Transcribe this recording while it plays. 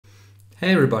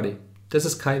Hey everybody, this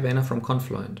is Kai Wehner from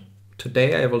Confluent.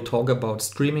 Today I will talk about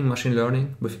streaming machine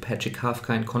learning with Apache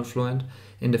Kafka and Confluent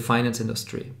in the finance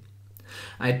industry.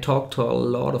 I talked to a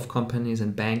lot of companies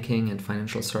in banking and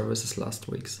financial services last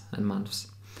weeks and months.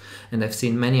 And I've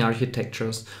seen many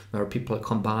architectures where people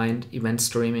combined event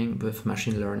streaming with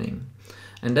machine learning.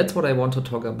 And that's what I want to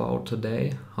talk about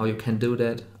today, how you can do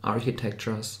that,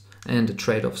 architectures, and the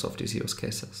trade-offs of these use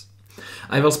cases.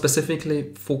 I will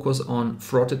specifically focus on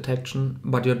fraud detection,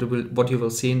 but what you will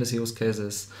see in this use case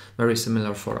is very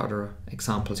similar for other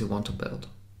examples you want to build.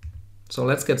 So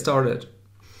let's get started.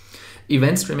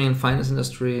 Event streaming in finance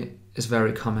industry is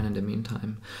very common in the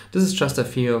meantime. This is just a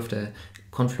few of the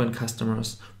Confluent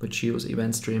customers which use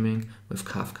event streaming with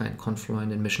Kafka and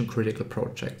Confluent in mission critical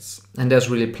projects. And there's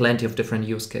really plenty of different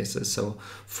use cases, so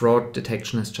fraud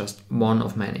detection is just one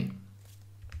of many.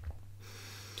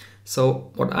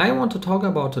 So what I want to talk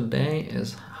about today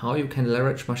is how you can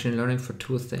leverage machine learning for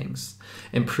two things.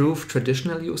 Improve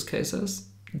traditional use cases.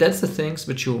 That's the things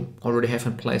which you already have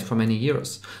in place for many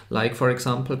years, like for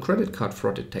example credit card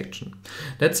fraud detection.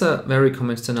 That's a very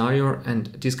common scenario,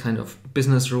 and these kind of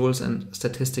business rules and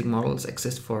statistic models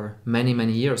exist for many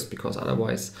years, because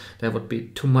otherwise there would be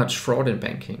too much fraud in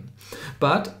banking.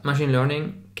 But machine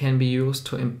learning can be used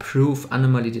to improve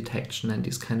anomaly detection and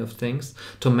these kind of things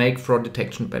to make fraud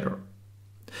detection better.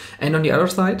 And on the other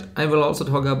side, I will also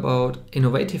talk about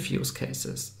innovative use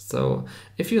cases. So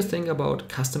if you think about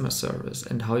customer service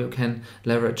and how you can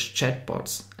leverage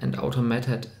chatbots and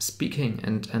automated speaking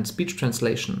and speech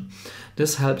translation,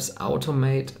 this helps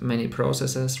automate many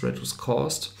processes, reduce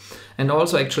cost, and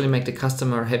also actually make the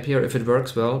customer happier if it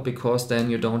works well, because then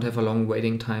you don't have a long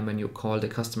waiting time when you call the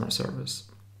customer service.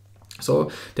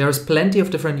 So there's plenty of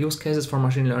different use cases for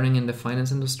machine learning in the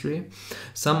finance industry.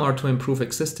 Some are to improve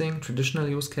existing traditional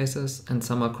use cases, and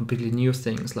some are completely new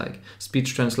things like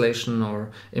speech translation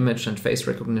or image and face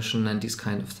recognition and these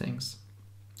kind of things.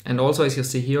 And also, as you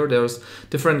see here, there's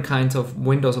different kinds of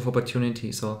windows of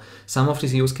opportunity. So some of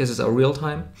these use cases are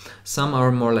real-time, some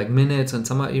are more like minutes, and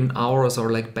some are even hours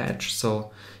or like batch. So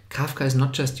Kafka is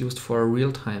not just used for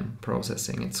real-time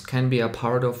processing. It can be a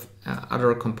part of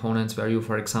other components where you,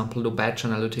 for example, do batch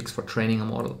analytics for training a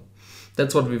model.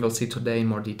 That's what we will see today in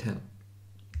more detail.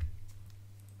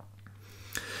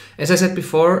 As I said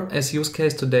before, as use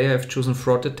case today, I've chosen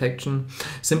fraud detection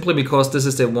simply because this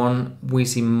is the one we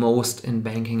see most in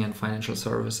banking and financial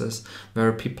services,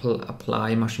 where people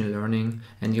apply machine learning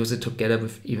and use it together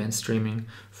with event streaming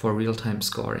for real-time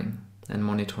scoring and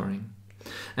monitoring.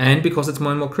 And because it's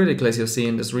more and more critical, as you see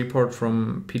in this report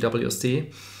from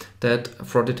PwC, that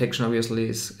fraud detection obviously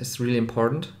is really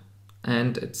important,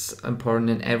 and it's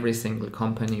important in every single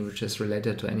company which is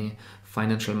related to any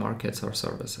financial markets or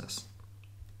services.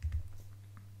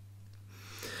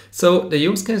 So the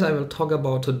use case I will talk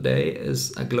about today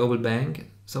is a global bank.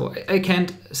 So I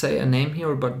can't say a name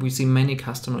here, but we see many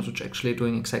customers which are actually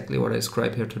doing exactly what I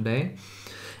describe here today.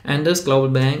 And this global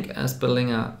bank is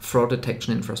building a fraud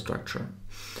detection infrastructure.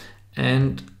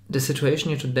 And the situation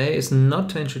here today is not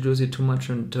to introduce you too much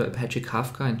into Apache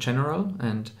Kafka in general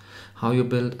and how you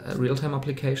build real-time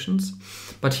applications.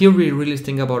 But here we really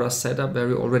think about a setup where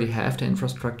we already have the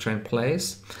infrastructure in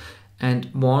place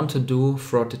and want to do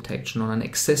fraud detection on an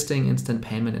existing instant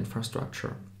payment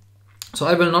infrastructure. So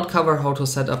I will not cover how to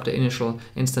set up the initial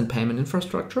instant payment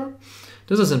infrastructure.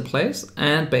 This is in place,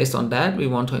 and based on that, we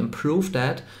want to improve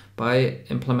that by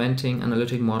implementing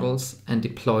analytic models and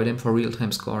deploy them for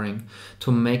real-time scoring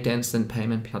to make the instant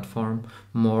payment platform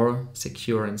more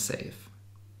secure and safe.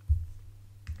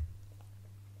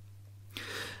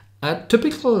 A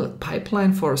typical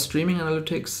pipeline for streaming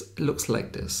analytics looks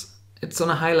like this. It's on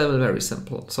a high level very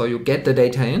simple. So you get the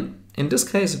data in. In this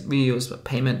case, we use a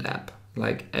payment app.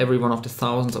 Like every one of the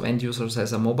thousands of end users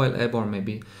has a mobile app or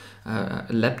maybe a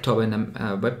laptop and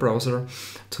a web browser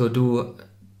to do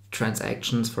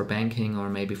transactions for banking or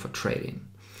maybe for trading.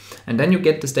 And then you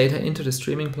get this data into the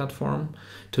streaming platform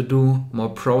to do more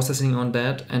processing on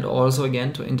that, and also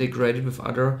again to integrate it with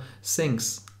other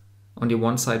things. On the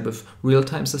one side with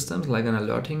real-time systems like an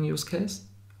alerting use case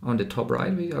on the top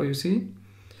right, how you see,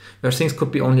 where things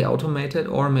could be only automated,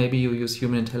 or maybe you use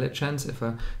human intelligence if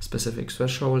a specific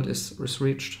threshold is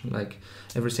reached, like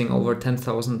everything over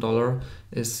 $10,000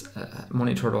 is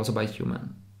monitored also by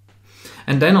human.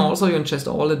 And then also you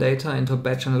ingest all the data into a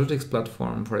batch analytics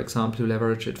platform. For example, you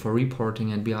leverage it for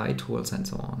reporting and BI tools and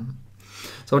so on.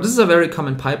 So this is a very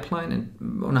common pipeline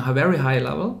and on a very high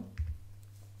level.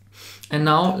 And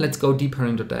now let's go deeper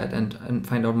into that and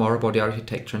find out more about the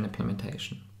architecture and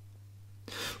implementation.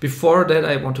 Before that,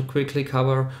 I want to quickly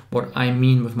cover what I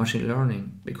mean with machine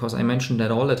learning, because I mentioned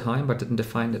that all the time but didn't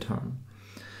define the term.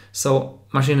 So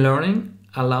machine learning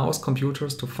allows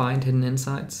computers to find hidden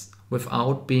insights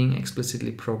without being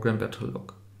explicitly programmed where to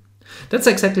look. That's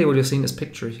exactly what you see in this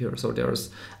picture here. So there's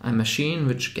a machine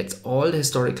which gets all the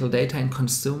historical data and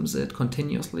consumes it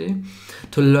continuously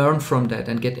to learn from that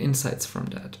and get insights from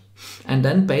that. And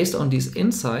then based on these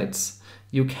insights,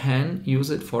 you can use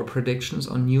it for predictions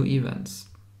on new events.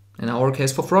 In our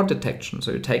case, for fraud detection.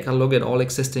 So you take a look at all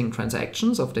existing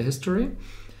transactions of the history,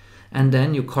 and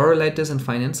then you correlate this and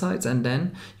find insights, and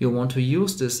then you want to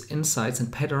use these insights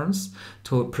and patterns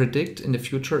to predict in the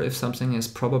future if something is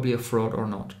probably a fraud or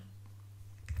not.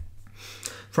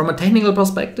 From a technical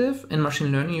perspective, in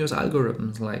machine learning, you use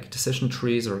algorithms like decision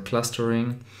trees or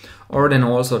clustering, or then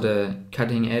also the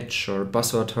cutting edge or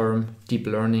buzzword term, deep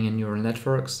learning in neural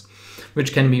networks,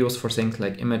 which can be used for things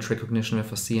like image recognition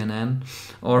with a CNN,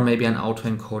 or maybe an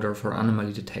autoencoder for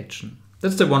anomaly detection.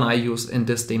 That's the one I use in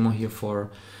this demo here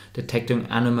for detecting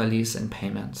anomalies in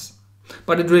payments.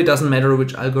 But it really doesn't matter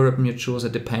which algorithm you choose,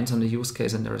 it depends on the use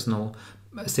case, and there is no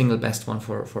single best one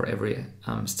for every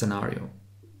scenario.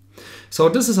 So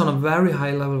this is on a very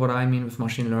high level what I mean with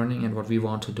machine learning and what we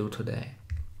want to do today.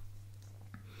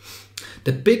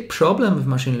 The big problem with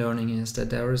machine learning is that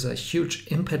there is a huge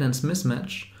impedance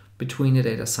mismatch between the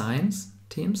data science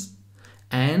teams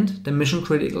and the mission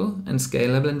critical and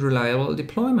scalable and reliable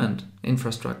deployment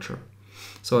infrastructure.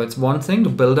 So it's one thing to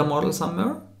build a model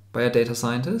somewhere by a data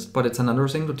scientist, but it's another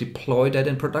thing to deploy that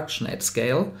in production at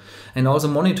scale and also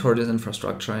monitor this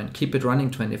infrastructure and keep it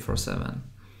running 24/7.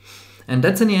 And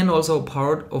that's in the end also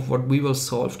part of what we will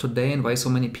solve today and why so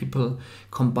many people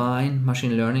combine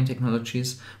machine learning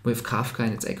technologies with Kafka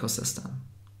and its ecosystem.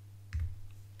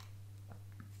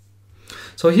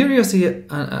 So here you see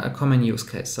a common use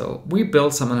case. So we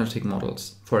build some analytic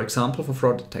models, for example, for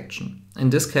fraud detection. In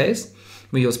this case,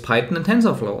 we use Python and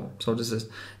TensorFlow. So this is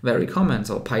very common.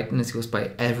 So Python is used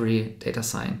by every data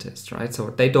scientist, right? So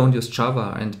they don't use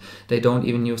Java, and they don't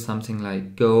even use something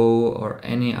like Go or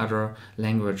any other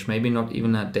language, maybe not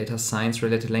even a data science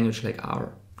related language like R.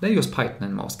 They use Python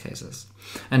in most cases.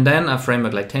 And then a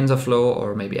framework like TensorFlow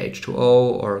or maybe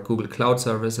H2O or Google Cloud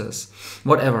Services,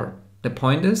 whatever. The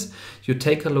point is, you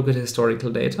take a look at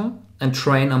historical data and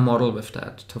train a model with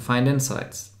that to find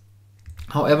insights.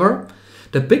 However,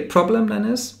 the big problem then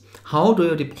is, how do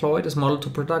you deploy this model to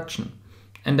production?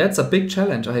 And that's a big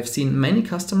challenge. I have seen many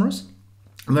customers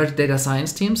where the data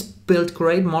science teams built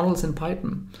great models in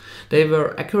Python. They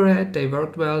were accurate, they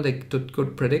worked well, they did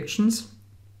good predictions,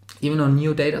 even on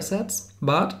new data sets,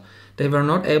 but they were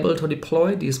not able to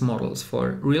deploy these models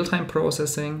for real-time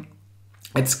processing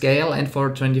at scale and for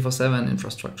 24/7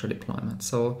 infrastructure deployment.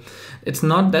 So it's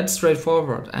not that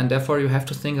straightforward, and therefore you have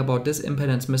to think about this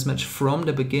impedance mismatch from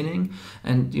the beginning,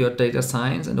 and your data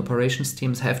science and operations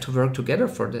teams have to work together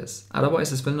for this.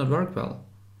 Otherwise this will not work well.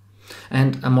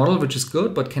 And a model which is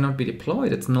good but cannot be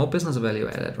deployed, it's no business value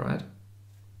added, right?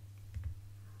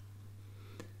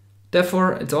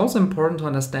 Therefore, it's also important to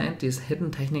understand this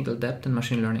hidden technical depth in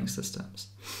machine learning systems.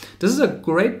 This is a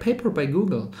great paper by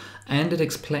Google, and it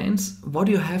explains what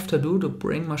you have to do to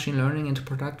bring machine learning into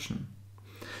production.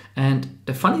 And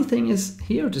the funny thing is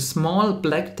here, the small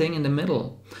black thing in the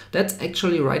middle, that's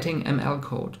actually writing ML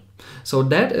code. So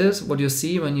that is what you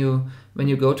see when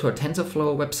you go to a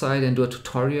TensorFlow website and do a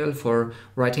tutorial for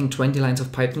writing 20 lines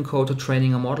of Python code to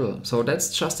training a model. So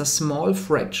that's just a small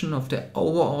fraction of the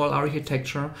overall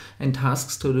architecture and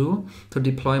tasks to do to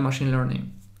deploy machine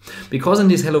learning. Because in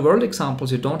these Hello World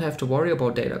examples, you don't have to worry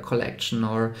about data collection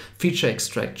or feature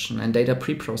extraction and data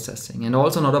pre-processing, and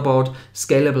also not about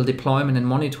scalable deployment and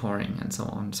monitoring and so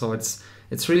on. So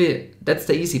it's really, that's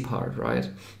the easy part, right?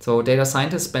 So data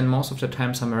scientists spend most of their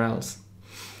time somewhere else.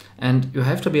 And you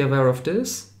have to be aware of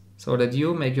this so that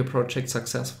you make your project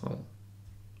successful.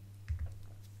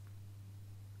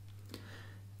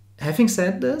 Having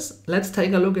said this, let's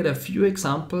take a look at a few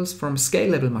examples from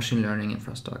scalable machine learning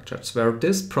infrastructures where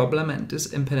this problem and this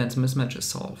impedance mismatch is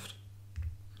solved.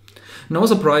 No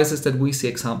surprises that we see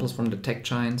examples from the tech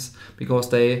giants, because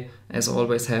they, as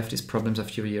always, have these problems a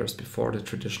few years before the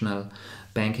traditional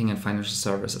banking and financial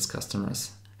services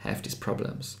customers have these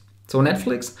problems. So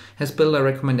Netflix has built a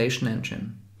recommendation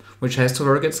engine, which has to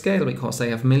work at scale because they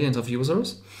have millions of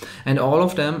users, and all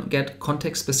of them get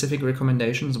context-specific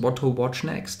recommendations what to watch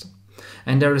next.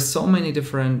 And there are so many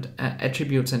different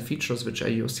attributes and features which are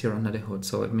used here under the hood.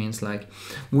 So it means like,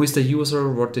 who is the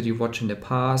user, what did you watch in the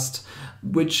past,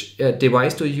 which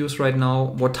device do you use right now,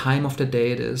 what time of the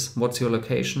day it is, what's your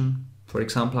location. For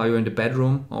example, are you in the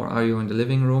bedroom or are you in the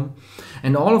living room?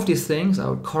 And all of these things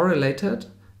are correlated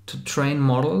to train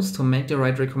models to make the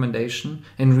right recommendation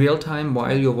in real time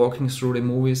while you're walking through the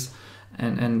movies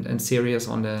and series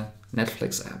on the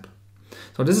Netflix app.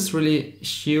 So this is really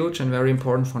huge and very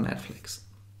important for Netflix.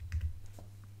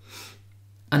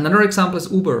 Another example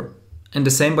is Uber. And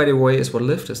the same, by the way, is what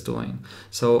Lyft is doing.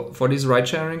 So for these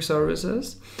ride-sharing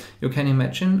services, you can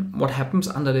imagine what happens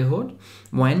under the hood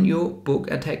when you book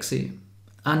a taxi.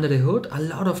 Under the hood, a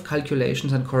lot of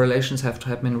calculations and correlations have to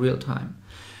happen in real time,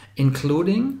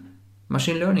 including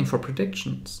machine learning for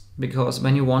predictions. Because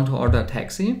when you want to order a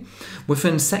taxi,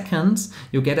 within seconds,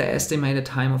 you get an estimated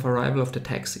time of arrival of the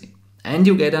taxi. And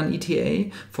you get an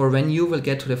ETA for when you will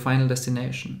get to the final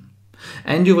destination.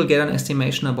 And you will get an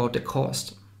estimation about the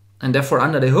cost. And therefore,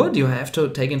 under the hood, you have to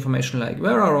take information like,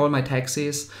 where are all my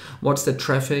taxis? What's the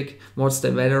traffic? What's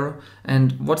the weather?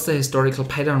 And what's the historical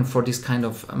pattern for these kind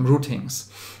of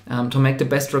routings? To make the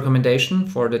best recommendation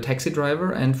for the taxi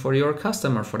driver and for your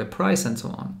customer, for the price and so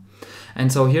on.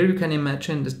 And so here you can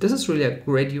imagine this is really a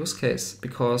great use case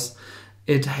because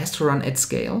it has to run at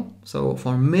scale. So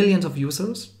for millions of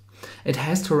users, it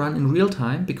has to run in real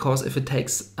time because if it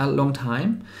takes a long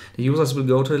time, the users will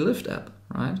go to the Lyft app,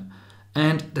 right?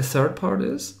 And the third part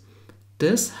is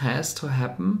this has to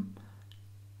happen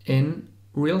in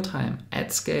real time,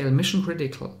 at scale, mission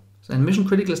critical. And mission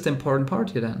critical is the important part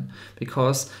here then,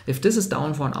 because if this is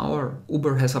down for an hour,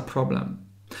 Uber has a problem.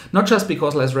 Not just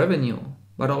because less revenue,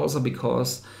 but also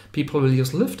because people will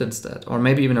use Lyft instead, or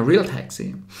maybe even a real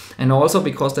taxi. And also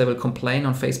because they will complain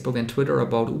on Facebook and Twitter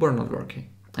about Uber not working.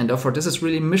 And therefore, this is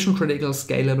really mission critical,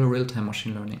 scalable, real-time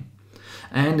machine learning.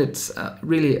 And it's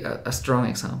really a strong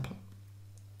example.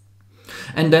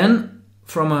 And then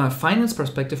from a finance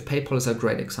perspective, PayPal is a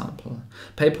great example.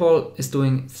 PayPal is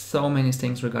doing so many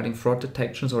things regarding fraud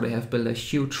detection, so they have built a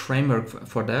huge framework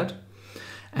for that.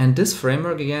 And this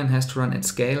framework, again, has to run at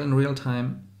scale in real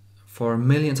time for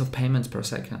millions of payments per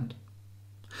second.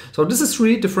 So this is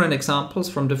 3 different examples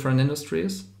from different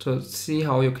industries to see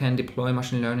how you can deploy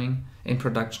machine learning in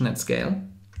production at scale.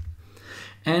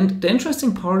 And the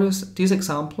interesting part is these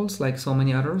examples, like so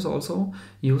many others also,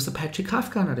 use Apache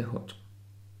Kafka under the hood,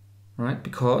 right?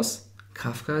 Because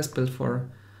Kafka is built for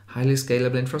highly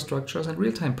scalable infrastructures and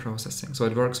real-time processing, so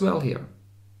it works well here.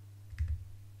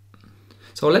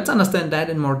 So let's understand that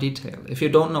in more detail. If you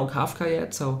don't know Kafka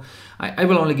yet, so I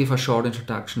will only give a short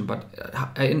introduction, but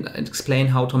I explain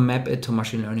how to map it to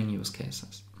machine learning use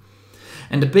cases.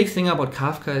 And the big thing about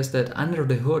Kafka is that under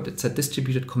the hood, it's a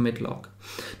distributed commit log.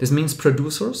 This means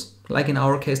producers, like in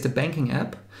our case, the banking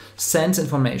app, sends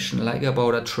information like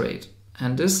about a trade.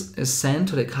 And this is sent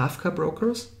to the Kafka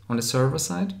brokers on the server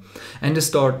side and is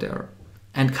stored there.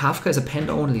 And Kafka is append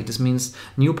only. This means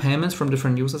new payments from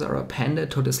different users are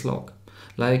appended to this log,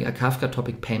 like a Kafka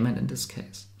topic payment in this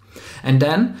case. And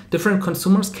then different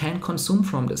consumers can consume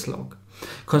from this log.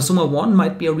 Consumer 1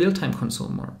 might be a real-time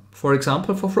consumer, for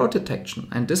example, for fraud detection.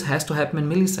 And this has to happen in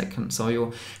milliseconds. So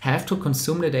you have to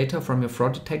consume the data from your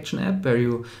fraud detection app where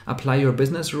you apply your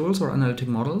business rules or analytic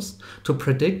models to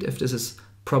predict if this is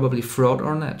probably fraud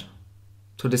or not,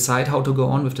 to decide how to go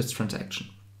on with this transaction.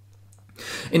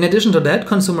 In addition to that,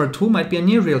 consumer 2 might be a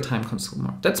near real-time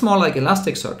consumer. That's more like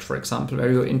Elasticsearch, for example,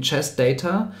 where you ingest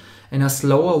data in a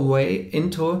slower way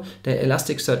into the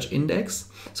Elasticsearch index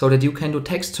so that you can do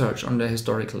text search on the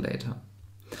historical data.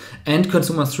 And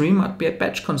consumer 3 might be a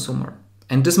batch consumer.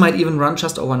 And this might even run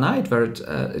just overnight, where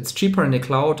it's cheaper in the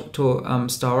cloud to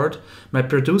start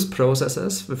MapReduce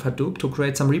processes with Hadoop to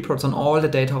create some reports on all the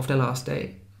data of the last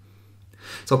day.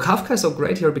 So Kafka is so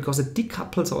great here because it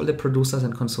decouples all the producers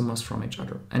and consumers from each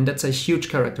other. And that's a huge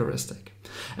characteristic.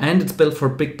 And it's built for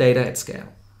big data at scale.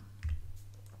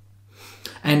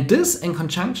 And this, in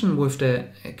conjunction with the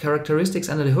characteristics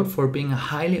under the hood for being a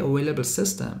highly available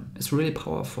system, is really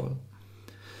powerful.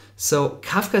 So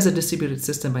Kafka is a distributed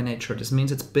system by nature. This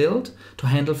means it's built to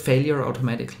handle failure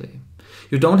automatically.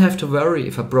 You don't have to worry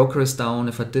if a broker is down,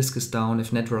 if a disk is down,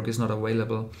 if network is not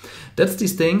available. That's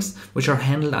these things which are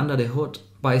handled under the hood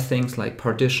by things like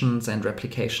partitions and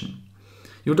replication.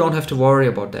 You don't have to worry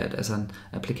about that as an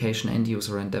application end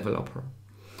user and developer.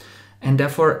 And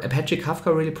therefore, Apache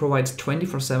Kafka really provides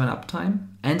 24/7 uptime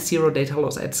and zero data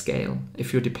loss at scale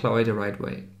if you deploy the right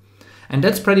way. And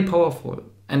that's pretty powerful.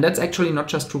 And that's actually not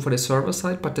just true for the server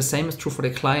side, but the same is true for the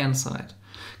client side.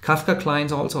 Kafka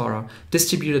clients also are a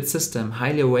distributed system,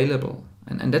 highly available.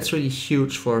 And that's really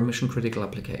huge for mission-critical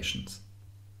applications.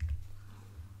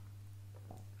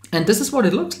 And this is what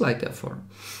it looks like, therefore.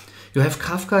 You have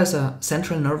Kafka as a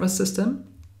central nervous system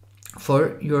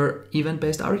for your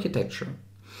event-based architecture.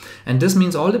 And this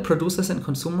means all the producers and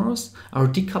consumers are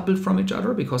decoupled from each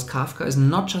other because Kafka is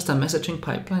not just a messaging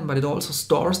pipeline, but it also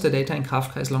stores the data in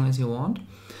Kafka as long as you want.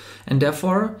 And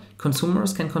therefore,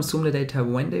 consumers can consume the data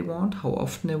when they want, how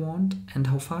often they want, and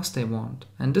how fast they want.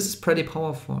 And this is pretty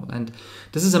powerful. And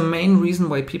this is a main reason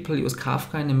why people use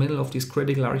Kafka in the middle of these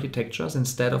critical architectures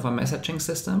instead of a messaging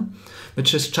system,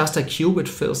 which is just a queue which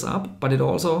fills up, but it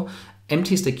also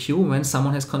empties the queue when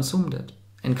someone has consumed it.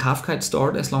 In Kafka, it's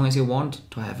stored as long as you want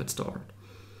to have it stored.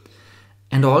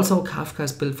 And also, Kafka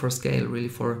is built for scale, really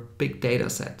for big data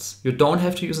sets. You don't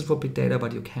have to use it for big data,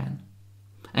 but you can.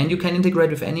 And you can integrate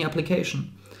with any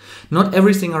application. Not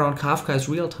everything around Kafka is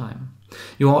real time.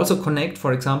 You also connect,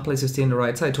 for example, as you see on the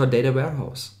right side, to a data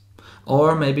warehouse.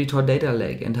 Or maybe to a data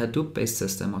lake and Hadoop-based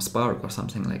system or Spark or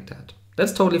something like that.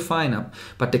 That's totally fine,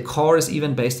 but the core is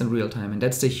even based in real time, and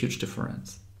that's the huge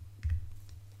difference.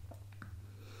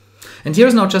 And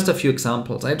here's now just a few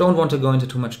examples. I don't want to go into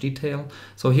too much detail.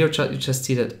 So here you just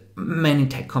see that many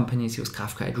tech companies use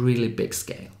Kafka at really big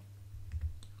scale.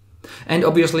 And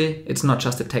obviously, it's not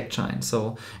just a tech giant.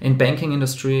 So in banking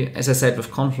industry, as I said, with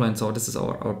Confluent, so this is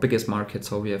our biggest market.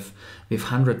 So we have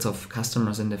hundreds of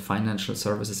customers in the financial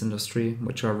services industry,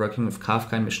 which are working with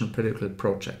Kafka and mission critical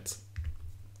projects.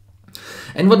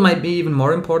 And what might be even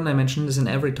more important, I mentioned this in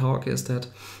every talk, is that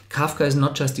Kafka is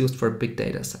not just used for big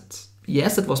data sets.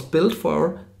 Yes, it was built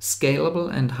for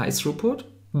scalable and high throughput,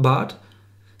 but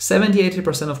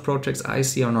 70-80% of projects I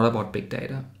see are not about big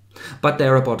data, but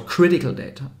they're about critical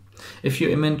data. If you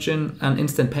imagine an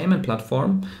instant payment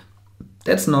platform,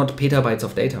 that's not petabytes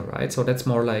of data, right? So that's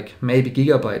more like maybe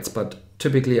gigabytes, but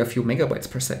typically a few megabytes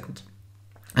per second.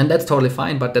 And that's totally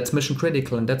fine, but that's mission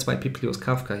critical, and that's why people use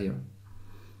Kafka here.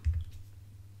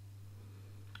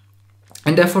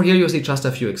 And therefore here you see just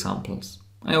a few examples.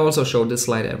 I also show this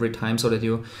slide every time so that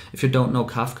if you don't know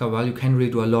Kafka well, you can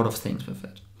really do a lot of things with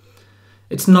it.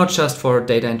 It's not just for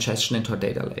data ingestion into a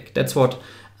data lake. That's what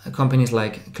companies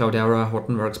like Cloudera,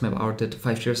 Hortonworks, MapR did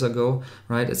 5 years ago,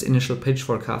 right? As initial pitch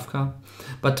for Kafka.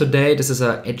 But today, this is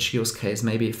an edge use case,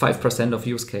 maybe 5% of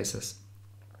use cases.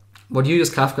 What you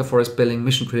use Kafka for is building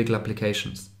mission critical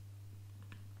applications.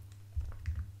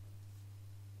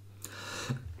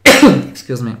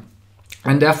 Excuse me.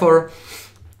 And therefore,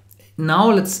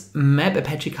 now let's map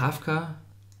Apache Kafka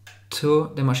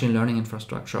to the machine learning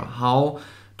infrastructure. How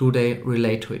do they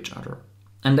relate to each other?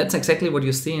 And that's exactly what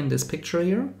you see in this picture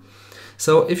here.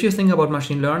 So if you think about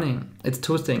machine learning, it's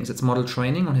two things. It's model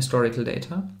training on historical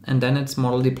data, and then it's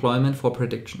model deployment for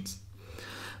predictions.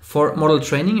 For model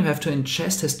training, you have to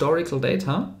ingest historical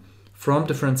data from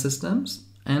different systems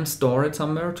and store it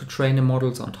somewhere to train the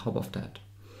models on top of that.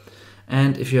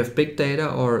 And if you have big data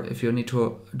or if you need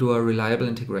to do a reliable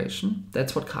integration,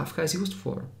 that's what Kafka is used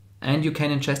for. And you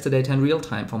can ingest the data in real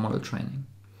time for model training.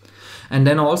 And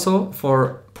then also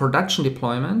for production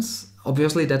deployments,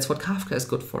 obviously that's what Kafka is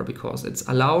good for, because it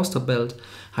allows to build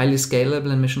highly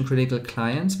scalable and mission critical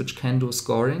clients which can do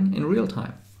scoring in real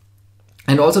time.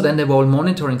 And also then the whole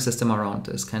monitoring system around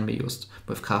this can be used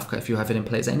with Kafka if you have it in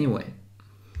place anyway.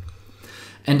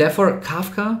 And therefore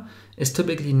Kafka is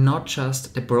typically not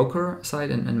just the broker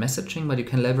side and messaging, but you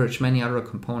can leverage many other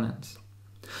components.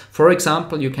 For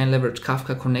example, you can leverage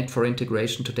Kafka Connect for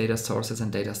integration to data sources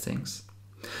and data sinks.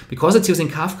 Because it's using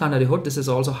Kafka under the hood, this is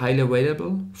also highly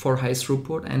available for high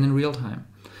throughput and in real time.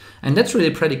 And that's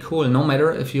really pretty cool, no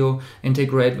matter if you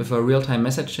integrate with a real-time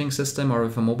messaging system or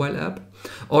with a mobile app,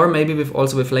 or maybe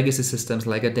also with legacy systems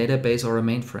like a database or a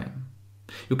mainframe.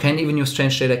 You can even use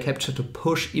change data capture to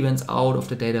push events out of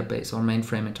the database or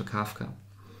mainframe into Kafka.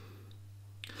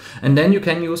 And then you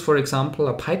can use, for example,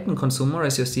 a Python consumer,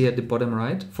 as you see at the bottom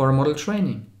right, for a model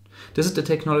training. This is the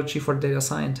technology for the data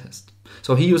scientist.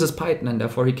 So he uses Python, and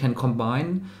therefore he can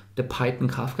combine the Python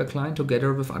Kafka client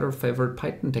together with other favorite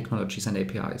Python technologies and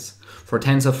APIs for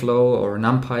TensorFlow or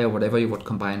NumPy or whatever you would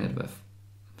combine it with.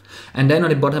 And then on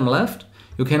the bottom left,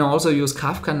 you can also use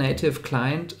Kafka native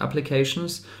client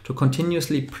applications to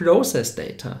continuously process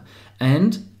data.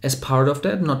 And as part of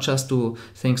that, not just do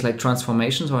things like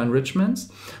transformations or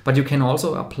enrichments, but you can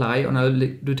also apply an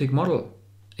analytic model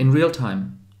in real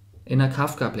time in a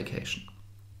Kafka application.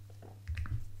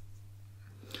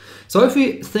 So if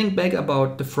we think back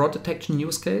about the fraud detection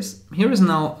use case, here is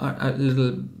now a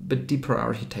little bit deeper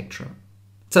architecture.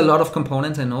 It's a lot of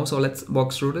components, I know, so let's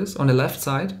walk through this. On the left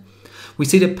side, we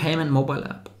see the payment mobile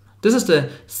app. This is the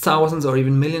thousands or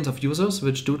even millions of users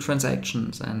which do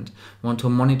transactions and want to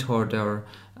monitor their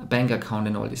bank account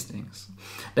and all these things.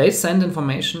 They send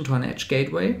information to an edge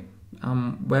gateway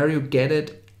where you get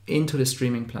it into the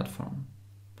streaming platform.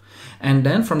 And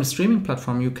then from the streaming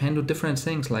platform, you can do different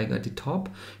things like at the top,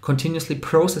 continuously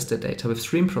process the data with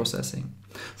stream processing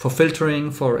for filtering,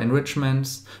 for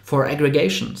enrichments, for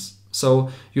aggregations.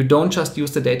 So you don't just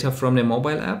use the data from the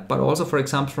mobile app, but also, for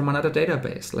example, from another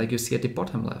database, like you see at the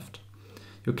bottom left.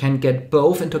 You can get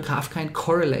both into Kafka and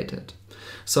correlate it.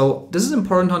 So this is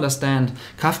important to understand.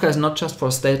 Kafka is not just for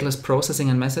stateless processing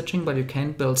and messaging, but you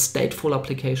can build stateful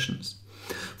applications.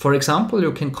 For example,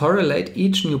 you can correlate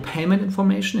each new payment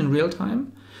information in real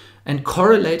time and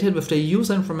correlate it with the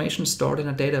user information stored in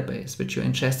a database, which you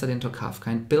ingested into Kafka,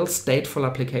 and build stateful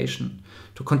application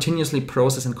to continuously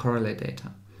process and correlate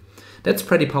data. That's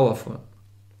pretty powerful.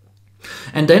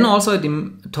 And then also at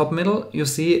the top middle, you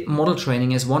see model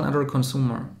training as one other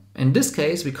consumer. In this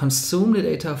case, we consume the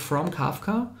data from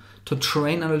Kafka to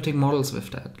train analytic models with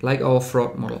that, like our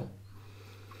fraud model.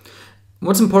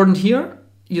 What's important here,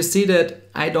 you see that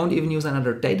I don't even use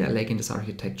another data lake in this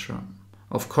architecture.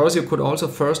 Of course, you could also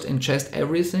first ingest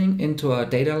everything into a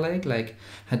data lake like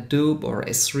Hadoop or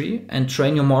S3 and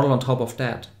train your model on top of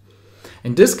that.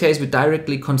 In this case, we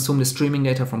directly consume the streaming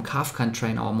data from Kafka and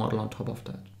train our model on top of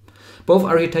that. Both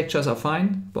architectures are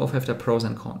fine, both have their pros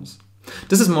and cons.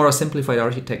 This is more a simplified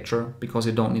architecture because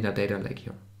you don't need a data lake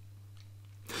here.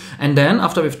 And then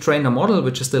after we've trained a model,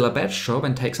 which is still a batch job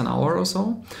and takes an hour or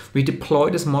so, we deploy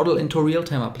this model into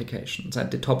real-time applications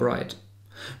at the top right,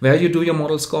 where you do your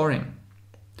model scoring.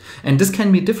 And this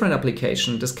can be different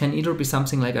application. This can either be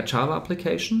something like a Java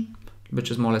application,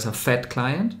 which is more or less a fat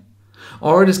client,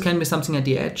 or this can be something at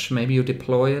the edge. Maybe you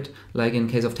deploy it, like in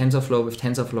case of TensorFlow with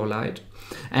TensorFlow Lite,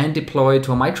 and deploy it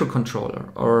to a microcontroller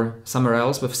or somewhere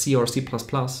else with C or C++.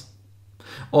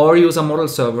 Or use a model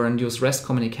server and use REST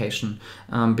communication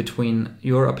between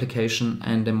your application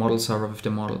and the model server with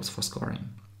the models for scoring.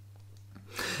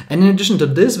 And in addition to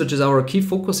this, which is our key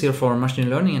focus here for machine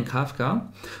learning and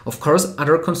Kafka, of course,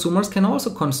 other consumers can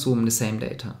also consume the same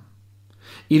data.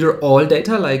 Either all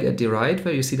data, like at the right,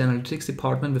 where you see the analytics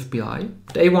department with BI.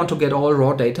 They want to get all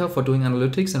raw data for doing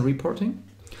analytics and reporting.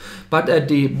 But at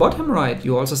the bottom right,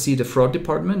 you also see the fraud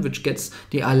department, which gets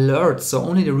the alerts, so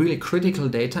only the really critical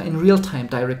data in real time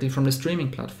directly from the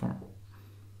streaming platform.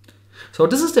 So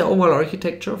this is the overall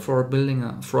architecture for building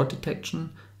a fraud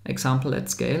detection example at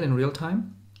scale in real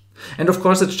time. And of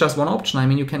course, it's just one option. I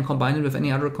mean, you can combine it with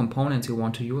any other components you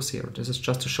want to use here. This is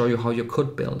just to show you how you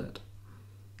could build it.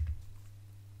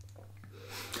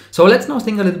 So let's now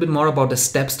think a little bit more about the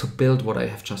steps to build what I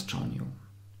have just shown you.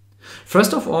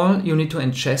 First of all, you need to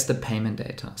ingest the payment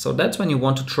data. So that's when you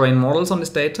want to train models on this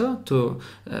data to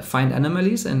find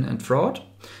anomalies and fraud.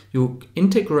 You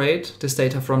integrate this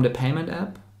data from the payment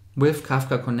app with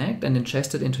Kafka Connect and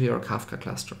ingest it into your Kafka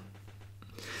cluster.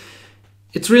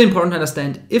 It's really important to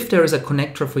understand if there is a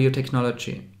connector for your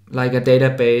technology, like a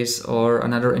database or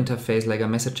another interface, like a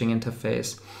messaging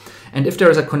interface. And if there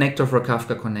is a connector for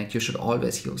Kafka Connect, you should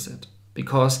always use it,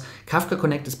 because Kafka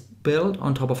Connect is built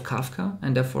on top of Kafka,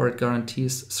 and therefore it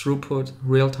guarantees throughput,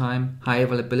 real-time, high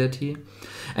availability.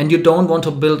 And you don't want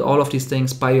to build all of these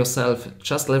things by yourself.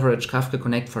 Just leverage Kafka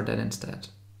Connect for that instead.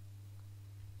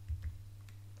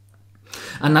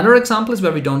 Another example is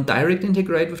where we don't directly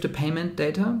integrate with the payment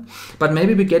data, but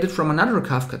maybe we get it from another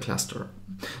Kafka cluster.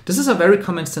 This is a very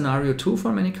common scenario too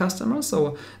for many customers.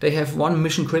 So they have one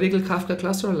mission-critical Kafka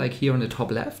cluster, like here on the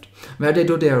top left, where they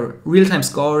do their real-time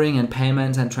scoring and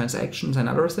payments and transactions and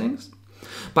other things.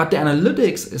 But the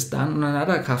analytics is done on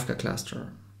another Kafka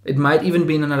cluster. It might even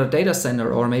be in another data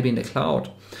center or maybe in the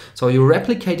cloud. So you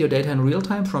replicate your data in real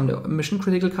time from the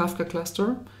mission-critical Kafka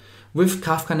cluster with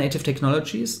Kafka native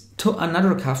technologies to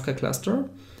another Kafka cluster.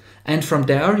 And from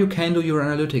there, you can do your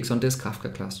analytics on this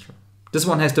Kafka cluster. This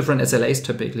one has different SLAs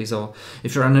typically. So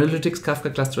if your analytics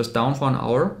Kafka cluster is down for an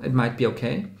hour, it might be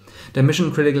okay. The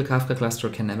mission-critical Kafka cluster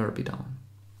can never be down.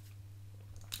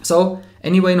 So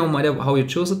anyway, no matter how you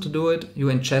choose it to do it, you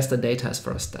ingest the data as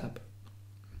first step.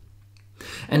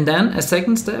 And then as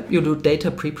second step, you do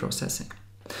data pre-processing.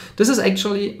 This is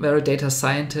actually where a data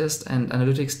scientist and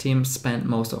analytics teams spend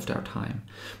most of their time,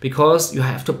 because you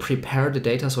have to prepare the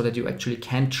data so that you actually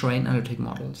can train analytic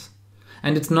models.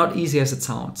 And it's not easy as it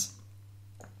sounds.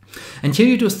 And here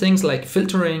you do things like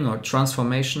filtering or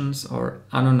transformations or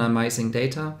anonymizing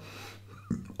data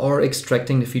or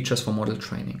extracting the features for model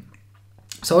training.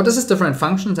 So this is different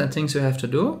functions and things you have to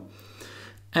do.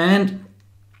 And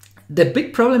the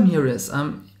big problem here is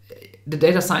the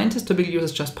data scientist typically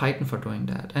uses just Python for doing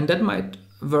that. And that might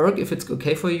work if it's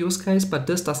okay for a use case, but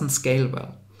this doesn't scale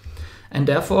well. And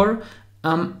therefore,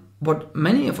 what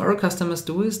many of our customers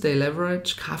do is they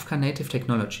leverage Kafka native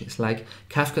technologies like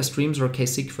Kafka Streams or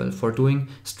KSQL for doing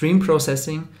stream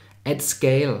processing at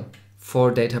scale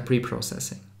for data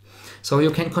pre-processing. So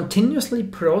you can continuously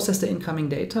process the incoming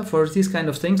data for these kind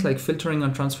of things like filtering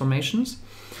and transformations.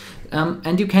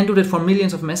 And you can do that for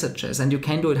millions of messages, and you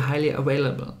can do it highly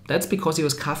available. That's because you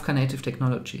use Kafka native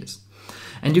technologies.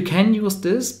 And you can use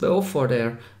this both for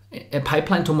a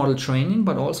pipeline to model training,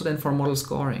 but also then for model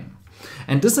scoring.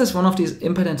 And this is one of these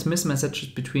impedance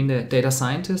mismatches between the data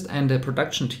scientist and the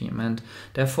production team. And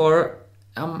therefore,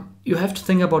 you have to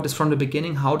think about this from the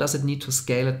beginning. How does it need to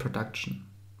scale at production?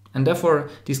 And therefore,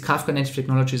 these Kafka native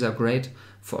technologies are great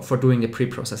for doing the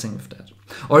pre-processing of that.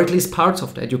 Or at least parts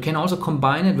of that. You can also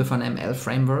combine it with an ML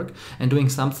framework and doing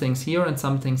some things here and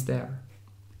some things there.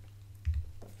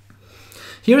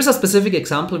 Here is a specific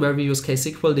example where we use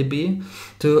KSQLDB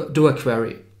to do a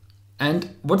query.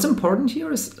 And what's important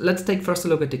here is, let's take first a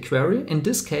look at the query. In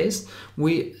this case,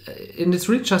 it's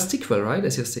really just SQL, right?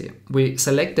 As you see, we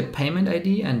select the payment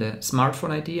ID and the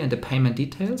smartphone ID and the payment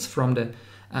details from the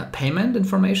payment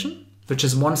information, which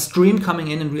is one stream coming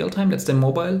in real time. That's the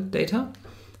mobile data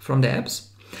from the apps.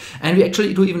 And we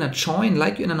actually do even a join,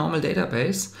 like in a normal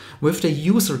database, with the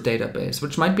user database,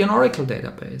 which might be an Oracle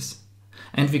database.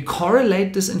 And we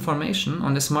correlate this information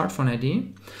on the smartphone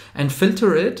ID and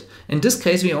filter it. In this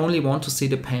case, we only want to see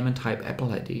the payment type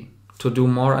Apple ID to do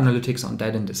more analytics on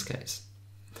that in this case.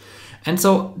 And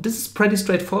so this is pretty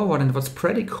straightforward and what's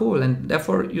pretty cool. And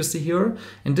therefore, you see here,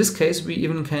 in this case, we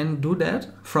even can do that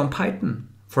from Python.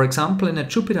 For example, in a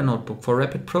Jupyter notebook for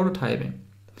rapid prototyping.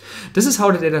 This is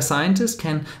how the data scientist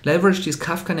can leverage these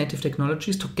Kafka native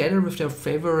technologies together with their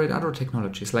favorite other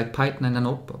technologies like Python and a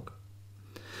notebook.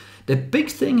 The big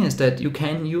thing is that you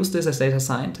can use this as data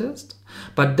scientist,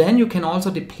 but then you can also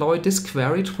deploy this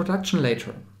query to production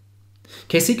later.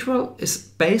 KSQL is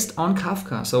based on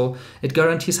Kafka, so it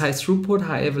guarantees high throughput,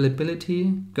 high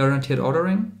availability, guaranteed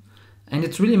ordering, and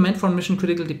it's really meant for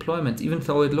mission-critical deployments, even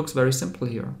though it looks very simple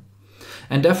here.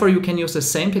 And therefore, you can use the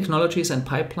same technologies and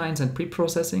pipelines and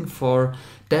pre-processing for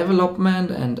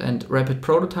development and rapid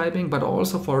prototyping, but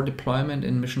also for deployment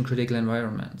in mission-critical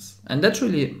environments. And that's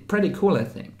really pretty cool, I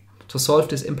think, to solve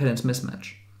this impedance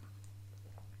mismatch.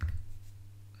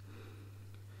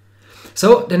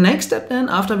 So the next step then,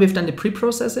 after we've done the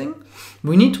pre-processing,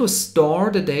 we need to store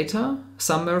the data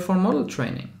somewhere for model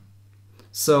training.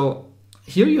 So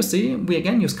here you see, we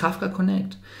again use Kafka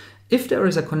Connect. If there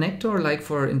is a connector, like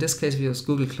in this case we use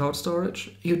Google Cloud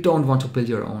Storage, you don't want to build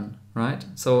your own, right?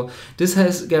 So this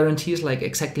has guarantees like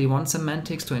exactly one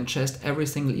semantics to ingest every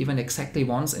single event exactly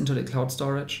once into the cloud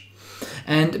storage,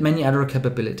 and many other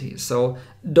capabilities. So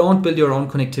don't build your own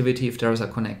connectivity if there is a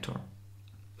connector.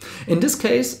 In this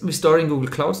case, we store in Google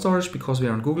Cloud Storage because we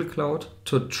are on Google Cloud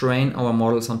to train our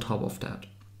models on top of that.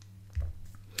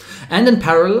 And in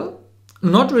parallel,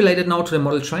 not related now to the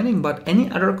model training, but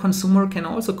any other consumer can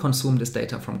also consume this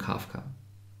data from Kafka.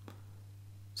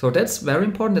 So that's very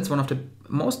important. That's one of the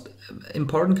most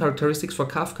important characteristics for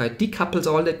Kafka. It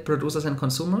decouples all the producers and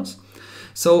consumers.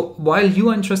 So while you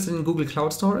are interested in Google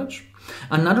Cloud Storage,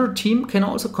 another team can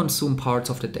also consume parts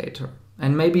of the data.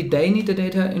 And maybe they need the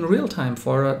data in real time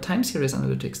for a time series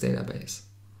analytics database.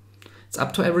 It's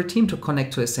up to every team to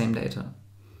connect to the same data.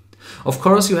 Of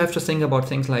course, you have to think about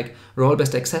things like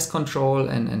role-based access control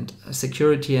and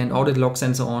security and audit logs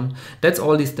and so on. That's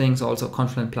all these things also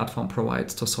Confluent Platform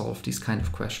provides to solve these kind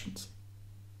of questions.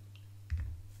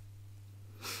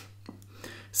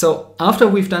 So after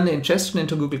we've done the ingestion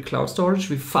into Google Cloud Storage,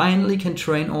 we finally can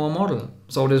train our model.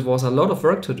 So this was a lot of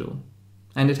work to do.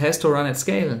 And it has to run at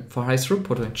scale for high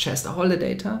throughput to ingest all the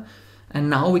data. And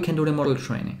now we can do the model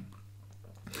training.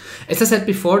 As I said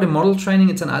before, the model training,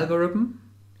 it's an algorithm.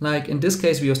 Like in this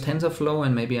case, we use TensorFlow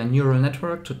and maybe a neural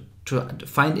network to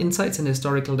find insights in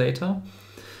historical data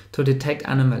to detect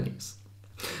anomalies.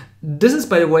 This is,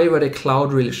 by the way, where the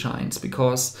cloud really shines,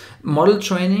 because model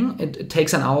training, it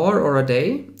takes an hour or a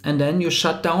day, and then you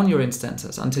shut down your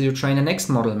instances until you train the next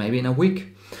model, maybe in a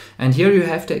week. And here you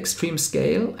have the extreme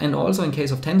scale, and also in case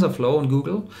of TensorFlow on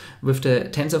Google, with the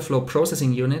TensorFlow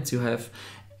processing units, you have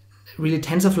really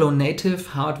TensorFlow native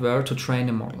hardware to train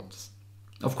the models.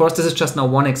 Of course, this is just now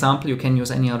one example. You can use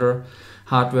any other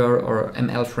hardware or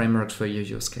ML frameworks for your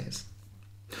use case.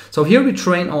 So here we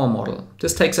train our model.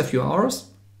 This takes a few hours.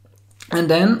 And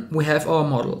then we have our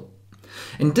model.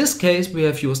 In this case, we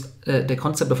have used the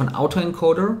concept of an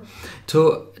autoencoder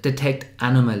to detect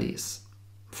anomalies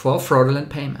for fraudulent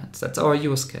payments. That's our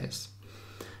use case.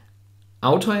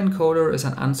 Autoencoder is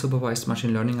an unsupervised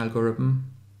machine learning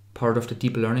algorithm, part of the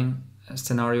deep learning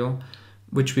scenario,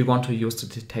 which we want to use to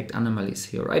detect anomalies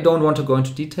here. I don't want to go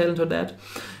into detail into that.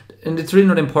 And it's really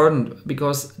not important,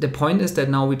 because the point is that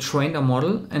now we trained a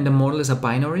model, and the model is a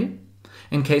binary.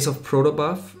 In case of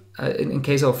protobuf, in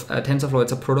case of TensorFlow,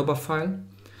 it's a protobuf file.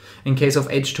 In case of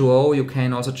H2O, you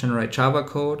can also generate Java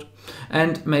code.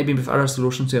 And maybe with other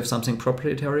solutions, you have something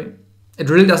proprietary. It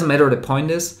really doesn't matter. The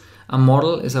point is, a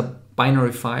model is a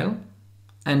binary file,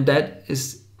 and that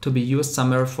is to be used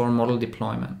somewhere for model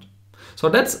deployment. So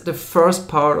that's the first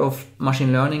part of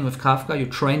machine learning with Kafka. You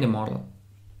train the model.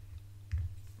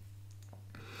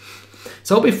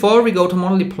 So before we go to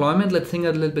model deployment, let's think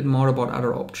a little bit more about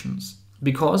other options.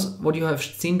 Because what you have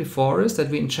seen before is that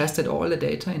we ingested all the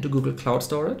data into Google Cloud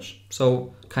Storage,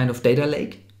 so kind of data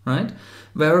lake, right?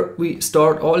 Where we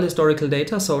stored all the historical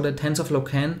data so that TensorFlow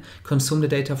can consume the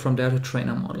data from there to train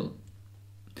a model.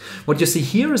 What you see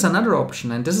here is another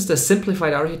option, and this is the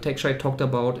simplified architecture I talked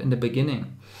about in the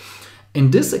beginning.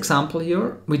 In this example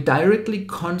here, we directly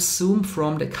consume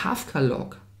from the Kafka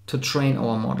log to train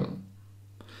our model.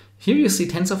 Here you see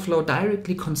TensorFlow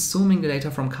directly consuming the data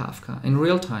from Kafka in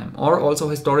real time, or also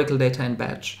historical data in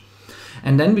batch.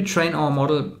 And then we train our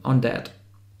model on that.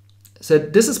 So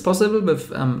this is possible with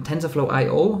TensorFlow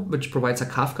IO, which provides a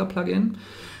Kafka plugin.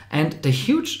 And the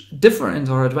huge difference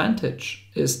or advantage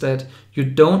is that you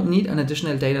don't need an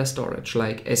additional data storage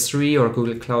like S3 or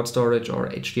Google Cloud Storage or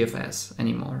HDFS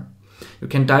anymore. You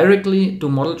can directly do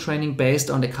model training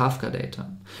based on the Kafka data.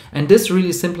 And this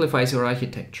really simplifies your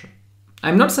architecture.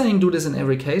 I'm not saying do this in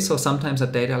every case, so sometimes a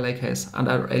data lake has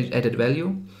another added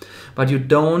value, but you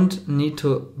don't need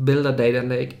to build a data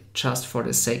lake just for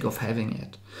the sake of having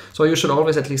it. So you should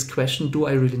always at least question, do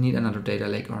I really need another data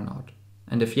lake or not?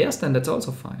 And if yes, then that's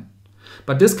also fine.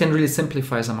 But this can really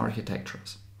simplify some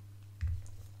architectures.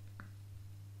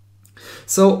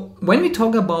 So when we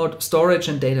talk about storage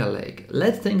and data lake,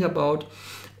 let's think about,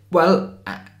 well,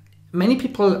 many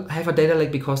people have a data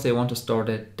lake because they want to store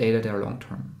the data there long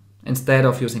term, instead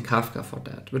of using Kafka for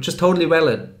that, which is totally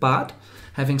valid. But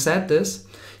having said this,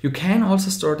 you can also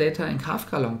store data in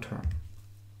Kafka long term.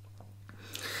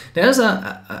 There's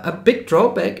a big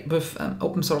drawback with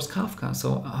open source Kafka,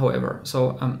 however.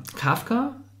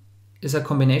 Kafka is a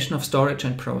combination of storage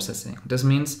and processing. This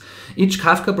means each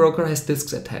Kafka broker has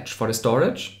disks attached for the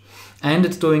storage, and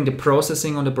it's doing the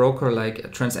processing on the broker,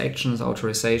 like transactions,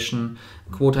 authorization,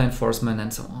 quota enforcement,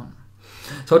 and so on.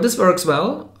 So this works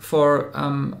well for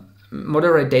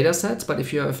moderate data sets, but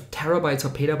if you have terabytes or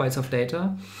petabytes of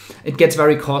data, it gets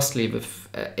very costly with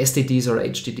STDs or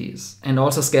HDDs. And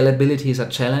also scalability is a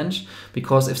challenge,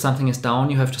 because if something is down,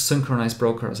 you have to synchronize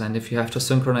brokers. And if you have to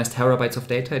synchronize terabytes of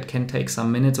data, it can take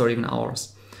some minutes or even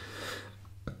hours.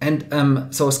 And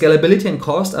so scalability and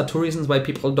cost are two reasons why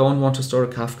people don't want to store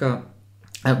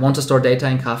data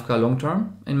in Kafka long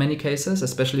term in many cases,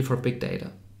 especially for big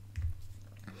data.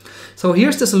 So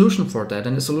here's the solution for that,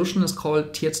 and the solution is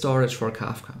called tiered storage for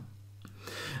Kafka.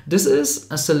 This is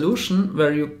a solution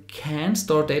where you can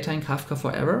store data in Kafka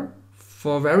forever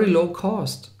for very low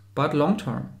cost, but long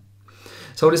term.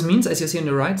 So this means, as you see on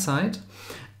the right side,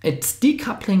 it's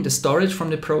decoupling the storage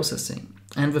from the processing.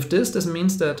 And with this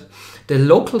means that the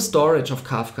local storage of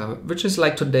Kafka, which is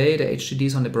like today the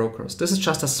HDDs on the brokers, this is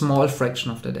just a small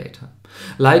fraction of the data,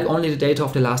 like only the data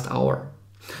of the last hour.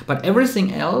 But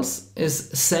everything else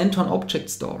is sent to an object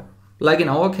store. Like in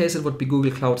our case, it would be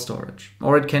Google Cloud Storage,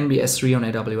 or it can be S3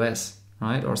 on AWS,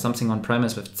 right? Or something on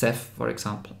premise with Ceph, for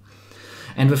example.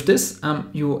 And with this,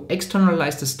 you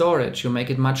externalize the storage. You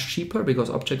make it much cheaper because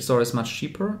object store is much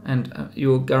cheaper, and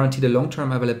you guarantee the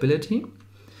long-term availability,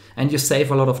 and you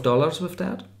save a lot of dollars with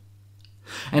that.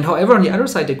 And however, on the other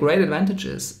side, the great advantage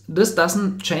is this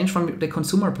doesn't change from the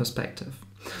consumer perspective.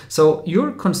 So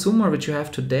your consumer, which you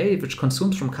have today, which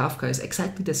consumes from Kafka, is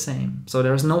exactly the same. So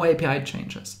there is no API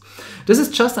changes. This is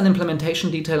just an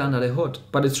implementation detail under the hood,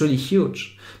 but it's really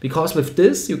huge. Because with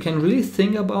this, you can really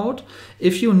think about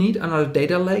if you need another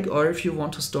data lake or if you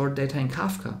want to store data in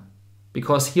Kafka.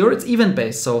 Because here it's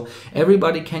event-based, so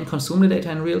everybody can consume the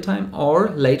data in real time or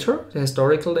later, the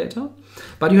historical data,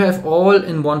 but you have all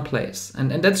in one place.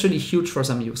 And that's really huge for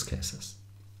some use cases.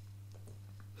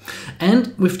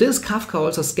 And with this, Kafka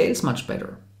also scales much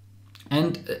better.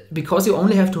 And because you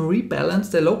only have to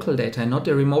rebalance the local data and not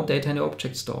the remote data in the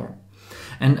object store.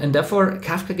 And therefore,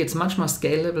 Kafka gets much more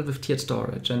scalable with tiered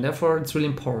storage. And therefore, it's really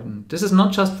important. This is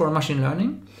not just for machine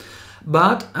learning,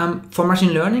 but for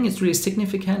machine learning, it's really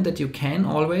significant that you can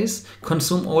always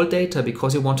consume all data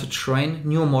because you want to train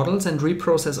new models and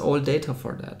reprocess all data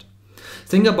for that.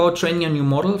 Think about training a new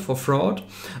model for fraud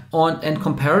and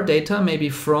compare data maybe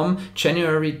from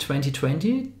January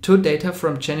 2020 to data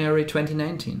from January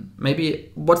 2019.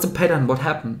 Maybe what's the pattern, what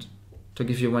happened, to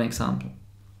give you one example.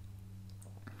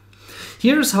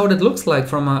 Here's how that looks like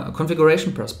from a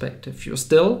configuration perspective. You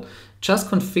still just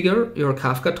configure your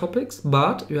Kafka topics,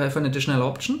 but you have an additional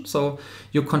option. So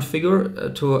you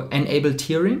configure to enable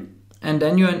tiering, and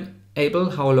then you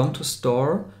able how long to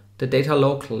store the data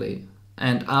locally.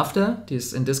 And after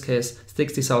this, in this case,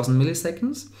 60,000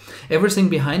 milliseconds, everything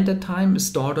behind that time is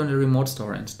stored on the remote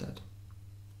store instead.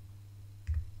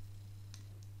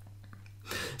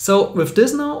 So with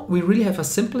this now, we really have a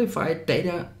simplified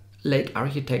data lake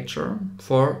architecture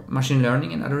for machine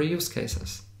learning and other use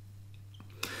cases.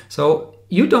 So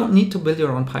you don't need to build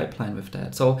your own pipeline with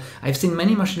that. So I've seen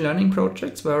many machine learning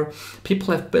projects where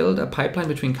people have built a pipeline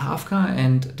between Kafka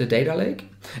and the data lake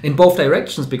in both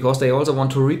directions, because they also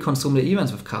want to reconsume the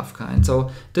events with Kafka. And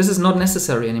so this is not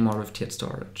necessary anymore with tiered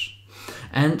storage.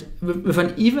 And with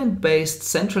an event-based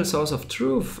central source of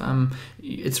truth,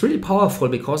 it's really powerful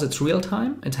because it's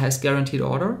real-time, it has guaranteed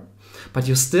order, but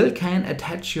you still can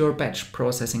attach your batch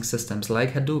processing systems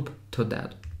like Hadoop to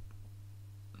that.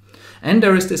 And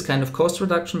there is this kind of cost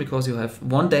reduction because you have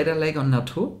one data lake on not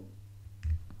two.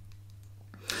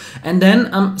 And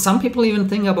then some people even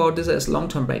think about this as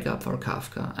long-term backup for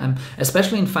Kafka,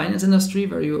 especially in finance industry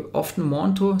where you often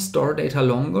want to store data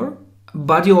longer,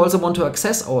 but you also want to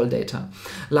access all data,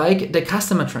 like the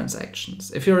customer transactions.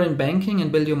 If you're in banking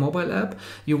and build your mobile app,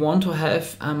 you want to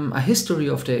have a history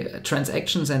of the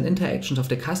transactions and interactions of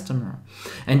the customer.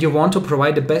 And you want to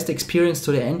provide the best experience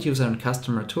to the end user and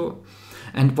customer too.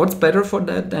 And what's better for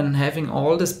that than having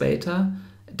all this data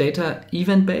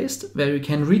event-based, where you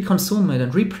can reconsume it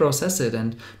and reprocess it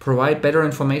and provide better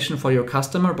information for your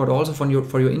customer, but also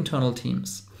for your internal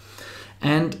teams.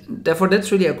 And therefore,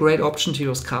 that's really a great option to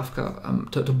use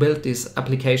Kafka to build these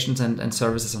applications and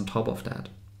services on top of that.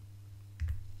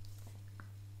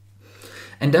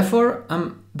 And therefore,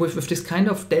 with this kind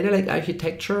of data lake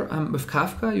architecture with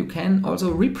Kafka, you can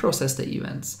also reprocess the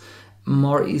events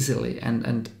more easily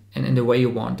and in the way you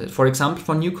want it. For example,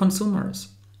 for new consumers.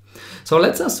 So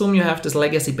let's assume you have this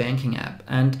legacy banking app,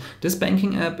 and this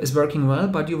banking app is working well,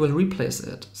 but you will replace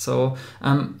it. So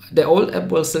the old app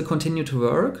will still continue to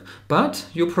work, but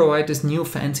you provide this new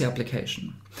fancy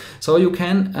application. So you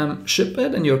can ship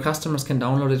it and your customers can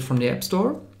download it from the App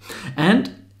Store.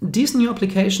 And these new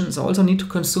applications also need to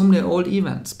consume their old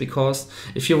events, because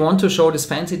if you want to show this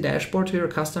fancy dashboard to your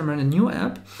customer in a new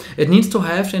app, it needs to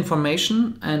have the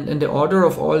information and in the order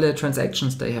of all the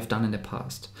transactions they have done in the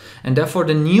past. And therefore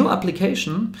the new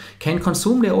application can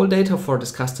consume the old data for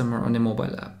this customer on the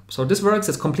mobile app. So this works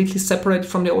as completely separated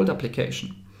from the old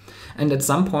application. And at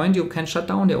some point you can shut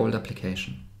down the old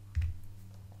application.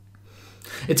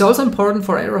 It's also important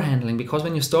for error handling, because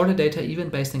when you store the data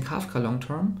event-based in Kafka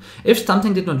long-term, if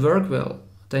something did not work well,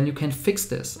 then you can fix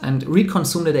this and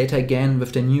reconsume the data again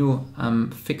with the new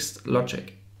fixed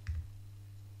logic.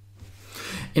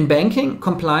 In banking,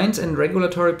 compliance and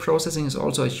regulatory processing is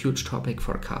also a huge topic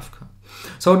for Kafka.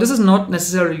 So this is not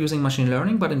necessarily using machine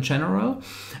learning, but in general,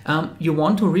 you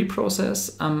want to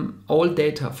reprocess old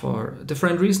data for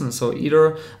different reasons. So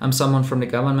either someone from the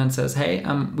government says, hey,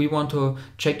 we want to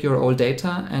check your old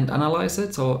data and analyze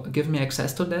it, so give me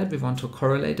access to that. We want to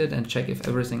correlate it and check if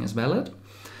everything is valid.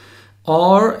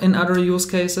 Or in other use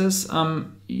cases,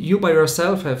 you by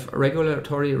yourself have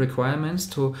regulatory requirements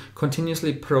to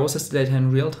continuously process the data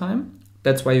in real time.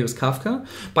 That's why you use Kafka,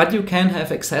 but you can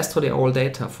have access to the old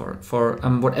data for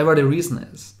whatever the reason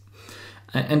is.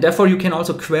 And therefore you can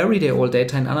also query the old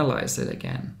data and analyze it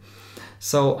again.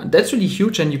 So that's really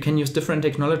huge, and you can use different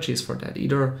technologies for that,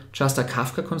 either just a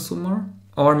Kafka consumer,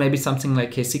 or maybe something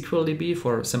like KSQLDB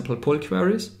for simple pull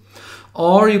queries,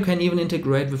 or you can even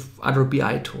integrate with other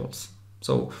BI tools.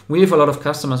 So we have a lot of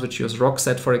customers which use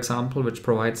Rockset, for example, which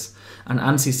provides an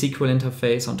ANSI SQL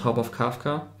interface on top of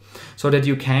Kafka, so that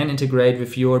you can integrate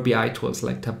with your BI tools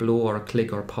like Tableau or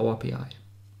Qlik or Power BI.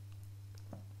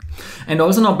 And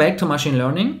also now back to machine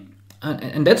learning,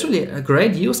 and that's really a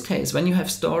great use case when you have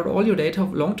stored all your data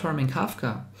long-term in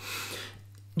Kafka.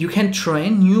 You can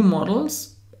train new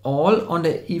models all on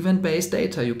the event-based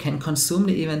data. You can consume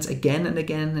the events again and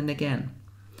again and again.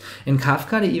 In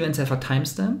Kafka, the events have a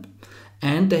timestamp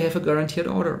and they have a guaranteed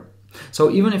order.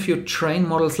 So even if you train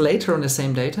models later on the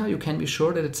same data, you can be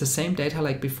sure that it's the same data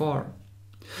like before.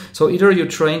 So either you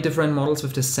train different models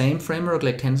with the same framework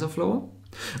like TensorFlow,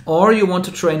 or you want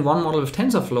to train one model with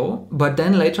TensorFlow, but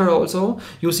then later also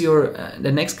use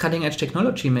the next cutting edge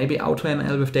technology, maybe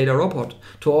AutoML with DataRobot,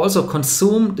 to also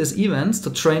consume these events to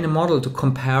train a model to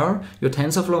compare your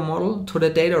TensorFlow model to the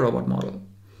DataRobot model.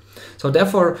 So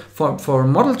therefore, for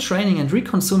model training and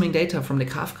reconsuming data from the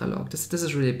Kafka log, this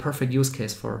is really a perfect use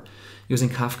case for using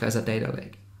Kafka as a data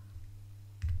lake.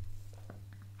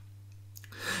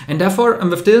 And therefore,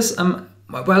 with this,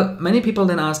 well, many people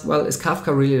then ask, well, is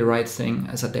Kafka really the right thing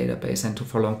as a database and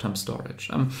for long-term storage?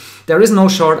 There is no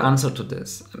short answer to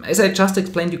this. As I just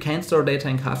explained, you can store data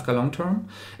in Kafka long-term.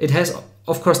 It has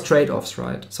of course, trade-offs,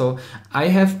 right? So I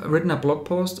have written a blog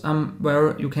post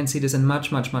where you can see this in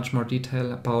much more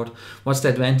detail about what's the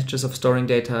advantages of storing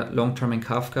data long-term in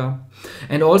Kafka.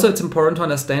 And also it's important to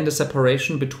understand the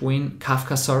separation between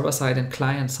Kafka server-side and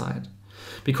client-side.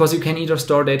 Because you can either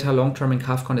store data long-term in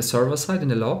Kafka on the server side in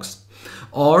the logs,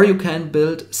 or you can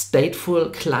build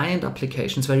stateful client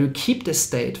applications where you keep the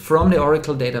state from the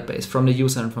Oracle database, from the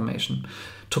user information,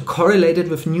 to correlate it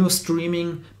with new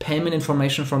streaming payment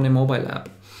information from the mobile app.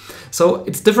 So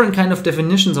it's different kind of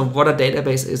definitions of what a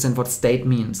database is and what state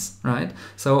means, right?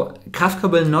 So Kafka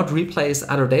will not replace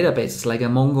other databases like a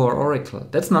Mongo or Oracle.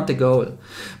 That's not the goal.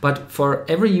 But for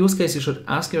every use case, you should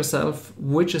ask yourself,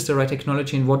 which is the right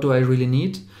technology and what do I really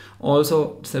need?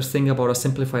 Also, just think about a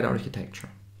simplified architecture.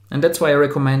 And that's why I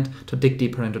recommend to dig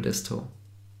deeper into this too.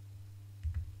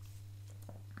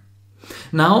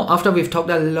 Now, after we've talked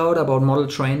a lot about model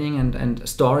training and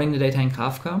storing the data in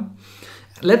Kafka,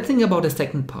 let's think about the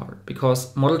second part,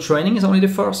 because model training is only the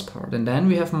first part, and then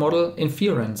we have model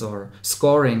inference or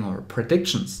scoring or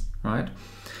predictions, right?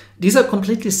 These are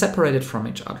completely separated from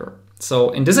each other. So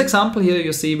in this example here,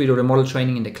 you see we do the model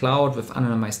training in the cloud with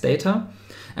anonymized data,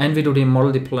 and we do the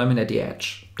model deployment at the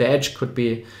edge. The edge could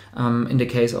be, in the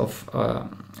case of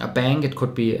a bank, it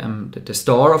could be the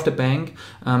store of the bank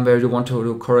where you want to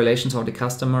do correlations on the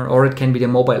customer, or it can be the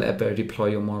mobile app where you deploy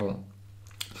your model.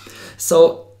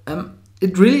 So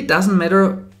it really doesn't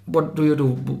matter what do you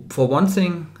do for one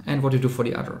thing and what you do for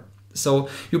the other. So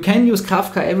you can use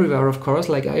Kafka everywhere, of course,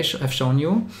 like I have shown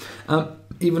you,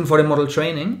 even for the model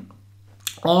training.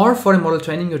 Or for the model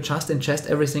training, you just ingest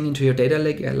everything into your data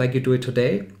lake like you do it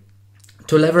today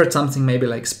to leverage something maybe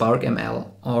like Spark ML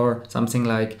or something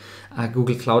like a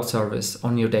Google Cloud Service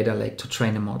on your data lake to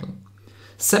train a model.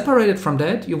 Separated from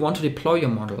that, you want to deploy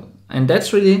your model. And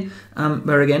that's really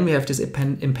where again we have this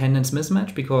impedance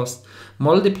mismatch, because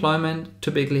model deployment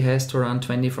typically has to run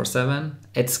 24/7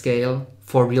 at scale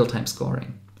for real-time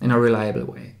scoring in a reliable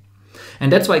way.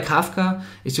 And that's why Kafka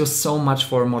is used so much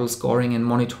for model scoring and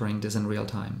monitoring this in real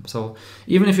time. So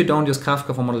even if you don't use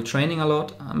Kafka for model training a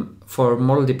lot, for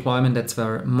model deployment, that's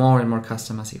where more and more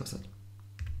customers use it.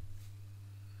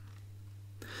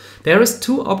 There is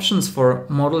two options for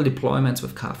model deployments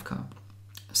with Kafka.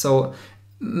 So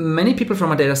many people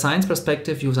from a data science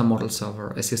perspective use a model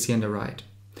server, as you see on the right.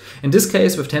 In this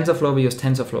case, with TensorFlow, we use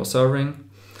TensorFlow serving.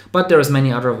 But there's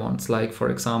many other ones, like for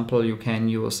example, you can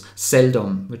use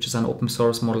Seldom, which is an open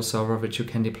source model server which you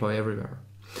can deploy everywhere.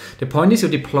 The point is you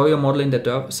deploy your model in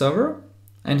the server,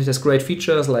 and it has great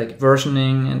features like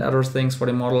versioning and other things for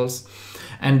the models.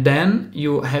 And then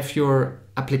you have your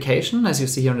application, as you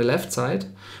see here on the left side,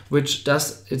 which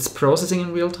does its processing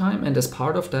in real time. And as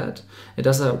part of that, it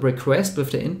does a request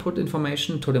with the input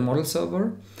information to the model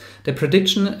server. The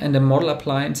prediction and the model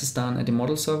appliance is done at the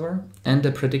model server, and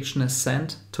the prediction is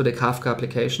sent to the Kafka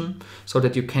application so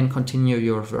that you can continue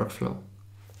your workflow.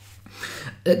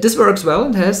 This works well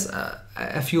and has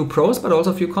a few pros, but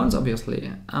also a few cons,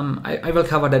 obviously. I will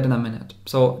cover that in a minute.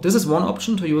 So this is one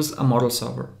option to use a model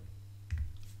server.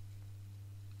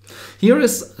 Here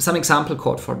is some example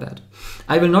code for that.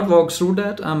 I will not walk through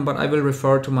that, but I will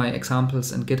refer to my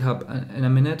examples in GitHub in a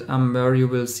minute, where you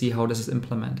will see how this is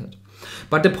implemented.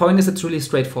 But the point is it's really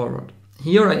straightforward.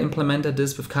 Here I implemented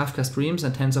this with Kafka Streams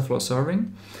and TensorFlow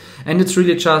serving, and it's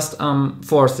really just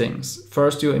four things.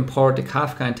 First, you import the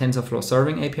Kafka and TensorFlow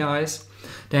serving APIs.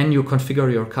 Then you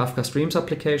configure your Kafka Streams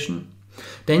application.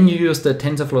 Then you use the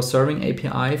TensorFlow serving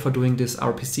API for doing this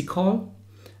RPC call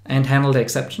and handle the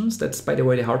exceptions. That's, by the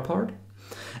way, the hard part.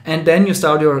 And then you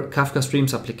start your Kafka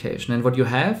Streams application. And what you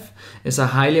have is a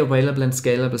highly available and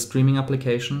scalable streaming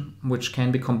application, which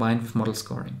can be combined with model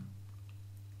scoring.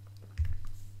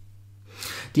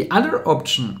 The other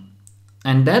option,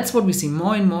 and that's what we see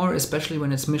more and more, especially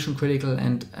when it's mission critical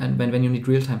and when you need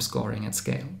real-time scoring at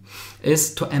scale,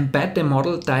 is to embed the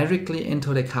model directly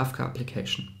into the Kafka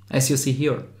application, as you see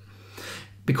here.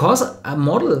 Because a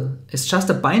model is just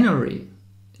a binary,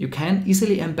 you can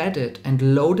easily embed it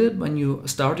and load it when you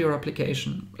start your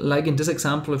application, like in this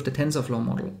example with the TensorFlow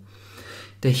model.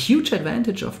 The huge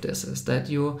advantage of this is that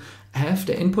you have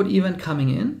the input event coming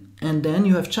in, and then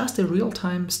you have just a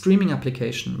real-time streaming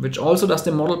application, which also does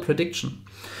the model prediction.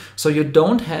 So you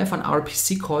don't have an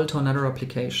RPC call to another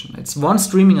application. It's one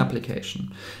streaming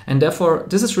application. And therefore,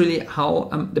 this is really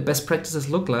how the best practices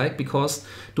look like, because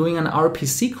doing an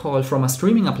RPC call from a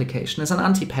streaming application is an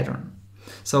anti-pattern.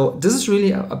 So this is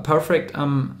really a perfect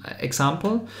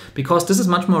example, because this is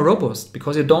much more robust,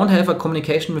 because you don't have a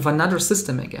communication with another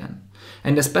system again.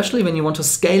 And especially when you want to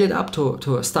scale it up to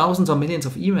thousands or millions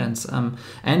of events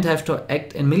and have to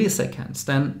act in milliseconds,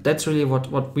 then that's really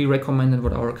what we recommend and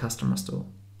what our customers do.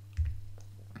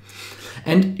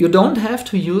 And you don't have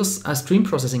to use a stream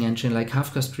processing engine like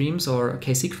Kafka Streams or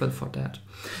KSQL for that.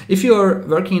 If you're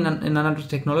working in another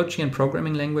technology and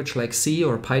programming language like C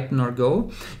or Python or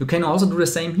Go, you can also do the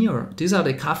same here. These are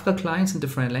the Kafka clients in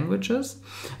different languages,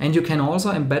 and you can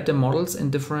also embed the models in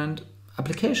different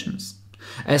applications,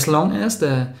 as long as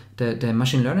the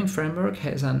machine learning framework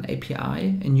has an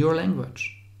API in your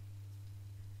language.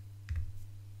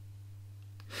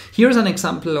 Here's an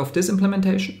example of this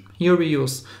implementation. Here we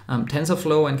use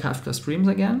TensorFlow and Kafka Streams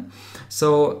again.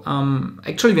 So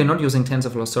actually we're not using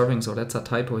TensorFlow serving, so that's a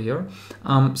typo here.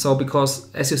 So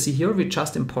because as you see here, we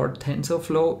just import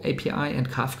TensorFlow API and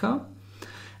Kafka,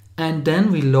 and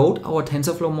then we load our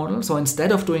TensorFlow model. So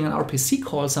instead of doing an RPC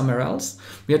call somewhere else,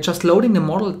 we are just loading the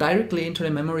model directly into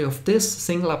the memory of this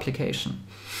single application.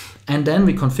 And then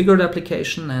we configure the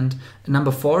application, and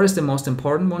number 4 is the most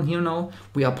important one here now.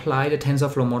 We apply the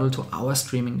TensorFlow model to our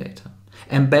streaming data,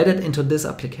 embedded into this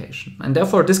application. And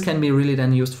therefore this can be really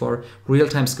then used for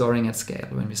real-time scoring at scale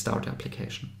when we start the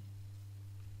application.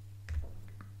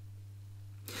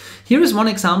 Here is one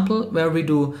example where we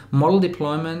do model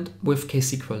deployment with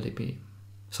KSQL DB.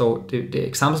 So the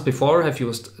examples before have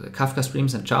used Kafka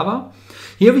Streams and Java.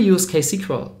 Here we use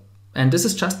KSQL. And this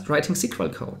is just writing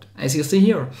SQL code, as you see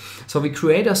here. So we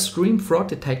create a stream fraud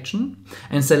detection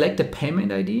and select the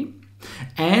payment ID.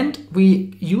 And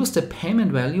we use the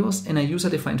payment values in a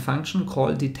user-defined function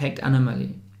called detect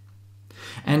anomaly.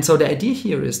 And so the idea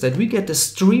here is that we get the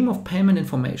stream of payment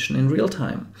information in real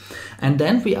time. And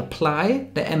then we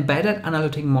apply the embedded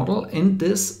analytic model in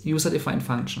this user-defined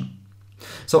function.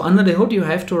 So under the hood, you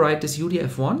have to write this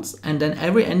UDF once, and then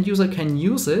every end user can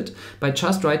use it by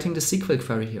just writing the SQL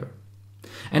query here.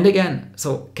 And again,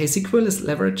 so KSQL is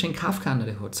leveraging Kafka under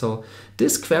the hood. So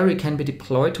this query can be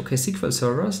deployed to KSQL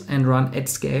servers and run at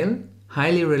scale,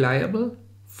 highly reliable,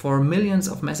 for millions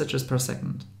of messages per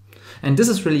second. And this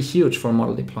is really huge for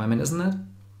model deployment, isn't it?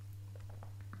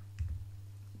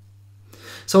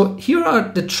 So here are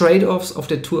the trade-offs of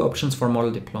the two options for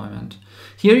model deployment.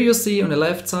 Here you see on the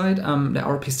left side the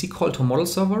RPC call to model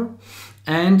server,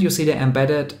 and you see the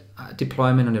embedded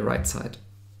deployment on the right side.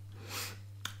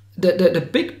 The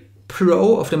big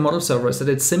pro of the model server is that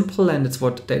it's simple, and it's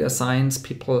what data science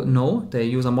people know. They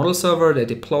use a model server, they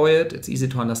deploy it, it's easy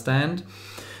to understand.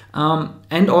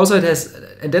 And also it has,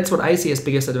 and that's what I see as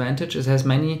biggest advantage, it has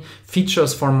many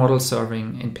features for model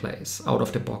serving in place out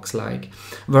of the box, like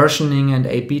versioning and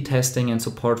A/B testing and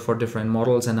support for different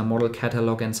models and a model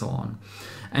catalog and so on.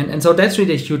 And so that's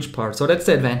really a huge part. So that's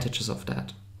the advantages of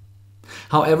that.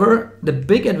 However, the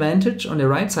big advantage on the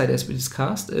right side, as we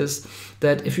discussed, is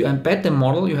that if you embed the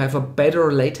model, you have a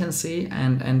better latency,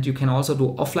 and you can also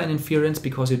do offline inference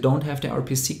because you don't have the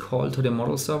RPC call to the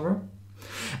model server.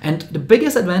 And the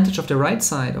biggest advantage of the right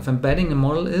side of embedding the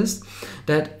model is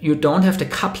that you don't have the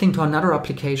coupling to another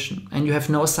application, and you have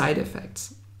no side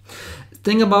effects.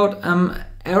 Think about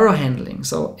error handling.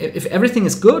 So if everything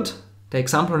is good, the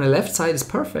example on the left side is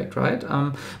perfect, right?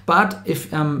 But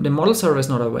if the model server is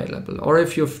not available, or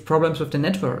if you have problems with the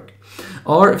network,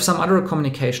 or if some other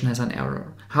communication has an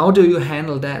error, how do you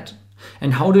handle that?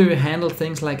 And how do you handle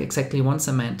things like exactly once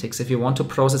semantics if you want to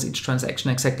process each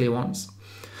transaction exactly once?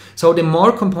 So the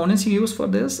more components you use for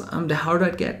this, the harder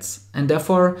it gets. And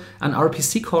therefore, an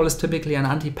RPC call is typically an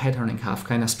anti-pattern in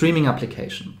Kafka in a streaming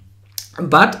application.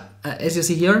 But as you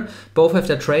see here, both have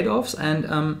their trade-offs,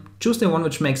 and choose the one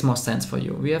which makes more sense for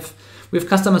you. We have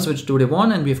customers which do the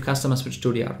one, and we have customers which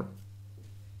do the other.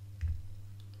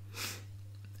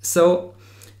 So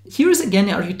here is again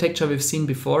the architecture we've seen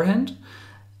beforehand.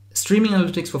 Streaming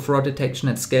analytics for fraud detection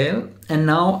at scale. And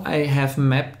now I have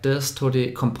mapped this to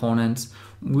the components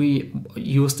we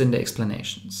used in the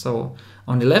explanation. So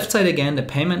on the left side again, the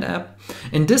payment app.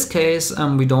 In this case,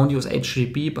 we don't use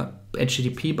HTTP,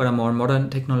 but a more modern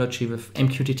technology with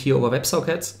MQTT over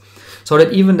WebSockets, so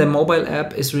that even the mobile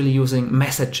app is really using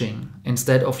messaging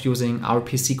instead of using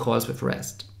RPC calls with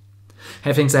REST.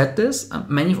 Having said this,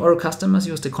 many of our customers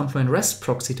use the Confluent REST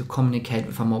proxy to communicate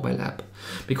with a mobile app.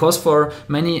 Because for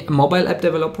many mobile app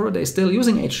developers, they're still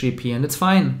using HTTP, and it's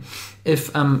fine.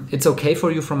 If it's okay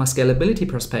for you from a scalability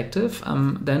perspective,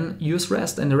 then use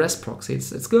REST and the REST proxy.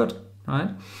 It's good, right?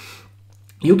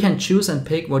 You can choose and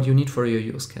pick what you need for your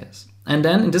use case. And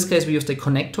then in this case, we use the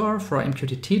connector for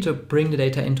MQTT to bring the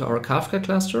data into our Kafka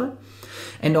cluster.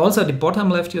 And also at the bottom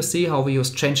left, you see how we use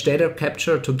change data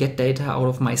capture to get data out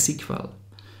of MySQL.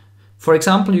 For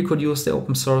example, you could use the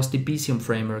open source Debezium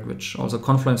framework, which also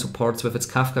Confluent supports with its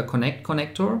Kafka Connect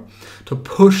connector, to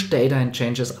push data and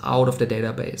changes out of the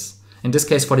database. In this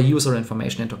case, for the user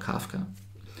information into Kafka.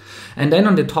 And then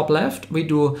on the top left, we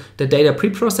do the data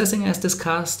pre-processing as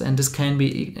discussed, and this can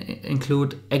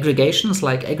include aggregations,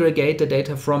 like aggregate the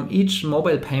data from each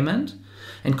mobile payment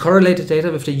and correlate the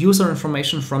data with the user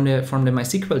information from the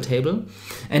MySQL table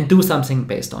and do something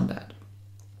based on that.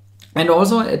 And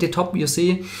also at the top, you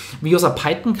see we use a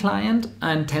Python client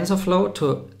and TensorFlow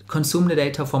to consume the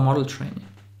data for model training.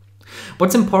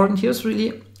 What's important here is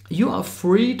really you are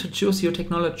free to choose your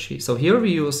technology. So here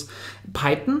we use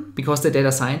Python because the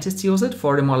data scientists use it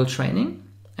for the model training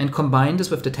and combine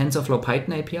this with the TensorFlow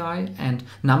Python API and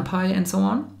NumPy and so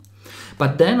on.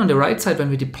 But then on the right side, when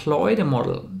we deploy the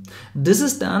model, this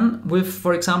is done with,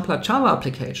 for example, a Java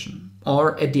application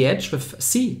or at the edge with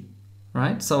C.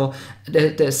 Right? So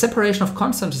the separation of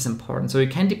concepts is important. So you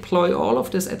can deploy all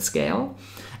of this at scale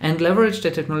and leverage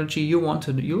the technology you want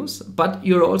to use, but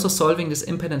you're also solving this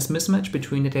impedance mismatch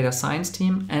between the data science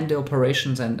team and the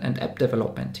operations and app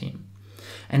development team.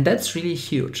 And that's really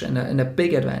huge and a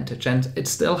big advantage, and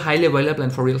it's still highly available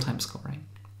and for real-time scoring.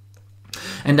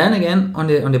 And then again, on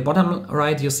the bottom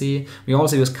right, you see we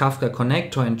also use Kafka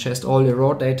Connect to ingest all the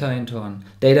raw data into a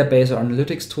database or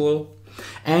analytics tool.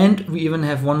 And we even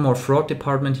have one more fraud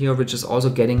department here, which is also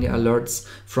getting the alerts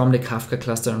from the Kafka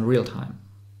cluster in real time.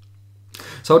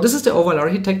 So this is the overall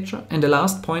architecture. And the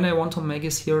last point I want to make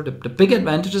is here, the big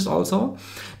advantage is also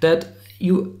that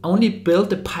you only build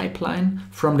the pipeline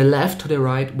from the left to the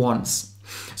right once.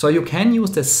 So you can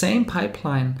use the same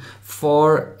pipeline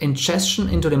for ingestion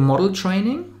into the model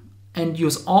training and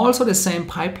use also the same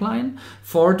pipeline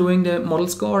for doing the model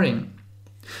scoring.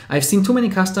 I've seen too many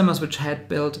customers which had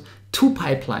built two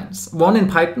pipelines, one in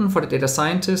Python for the data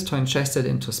scientist to ingest it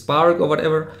into Spark or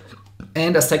whatever,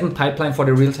 and a second pipeline for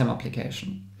the real-time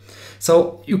application.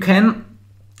 So you can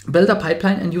build a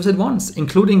pipeline and use it once,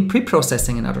 including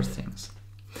pre-processing and other things.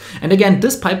 And again,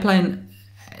 this pipeline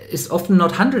is often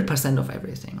not 100% of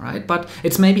everything, right? But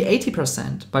it's maybe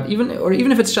 80%, but even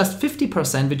if it's just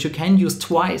 50%, which you can use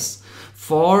twice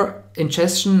for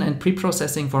ingestion and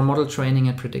pre-processing for model training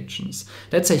and predictions.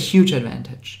 That's a huge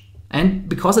advantage. And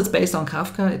because it's based on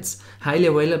Kafka, it's highly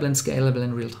available and scalable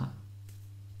in real time.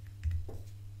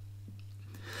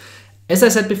 As I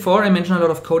said before, I mentioned a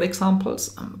lot of code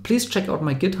examples. Please check out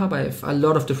my GitHub. I have a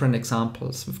lot of different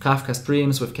examples with Kafka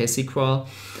Streams, with KSQL,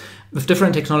 with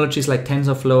different technologies like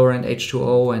TensorFlow and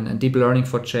H2O and deep learning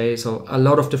for J. So a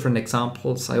lot of different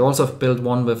examples. I also have built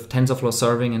one with TensorFlow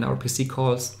serving and RPC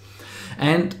calls.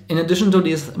 And in addition to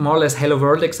these more or less hello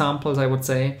world examples, I would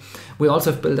say, we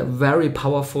also have built a very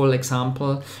powerful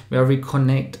example where we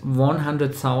connect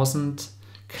 100,000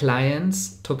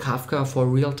 clients to Kafka for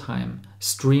real-time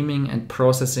streaming and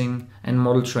processing and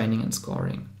model training and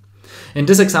scoring. In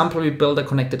this example, we build a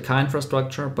connected car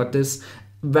infrastructure, but this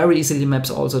very easily maps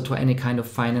also to any kind of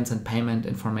finance and payment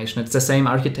information. It's the same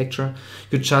architecture.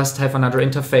 You just have another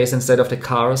interface. Instead of the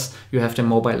cars, you have the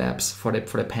mobile apps for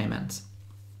the payments.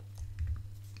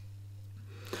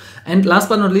 And last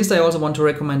but not least, I also want to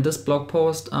recommend this blog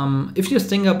post. If you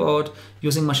think about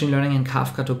using machine learning and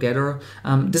Kafka together,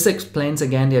 this explains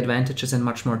again the advantages in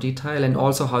much more detail and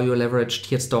also how you leverage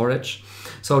tiered storage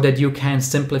so that you can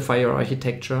simplify your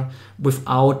architecture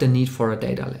without the need for a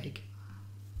data lake.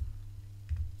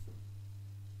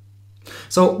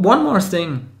 So one more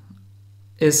thing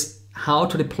is how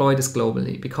to deploy this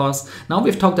globally, because now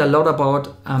we've talked a lot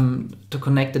about to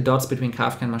connect the dots between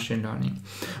Kafka and machine learning.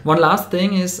 One last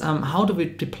thing is how do we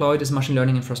deploy this machine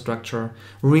learning infrastructure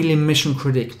really mission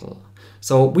critical?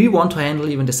 So we want to handle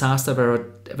even disaster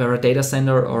where a data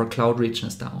center or cloud region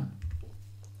is down.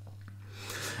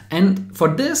 And for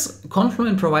this,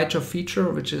 Confluent provides a feature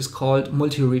which is called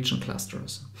multi-region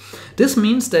clusters. This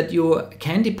means that you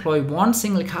can deploy one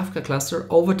single Kafka cluster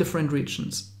over different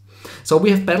regions. So we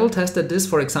have battle tested this,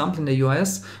 for example, in the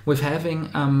US with having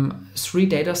 3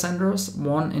 data centers,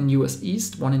 one in US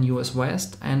East, one in US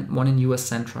West, and one in US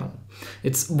Central.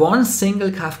 It's one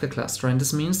single Kafka cluster, and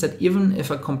this means that even if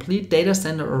a complete data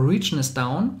center or region is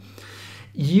down,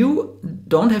 you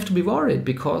don't have to be worried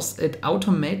because it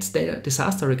automates data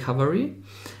disaster recovery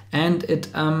and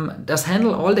it does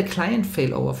handle all the client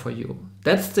failover for you.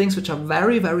 That's things which are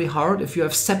very, very hard if you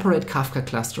have separate Kafka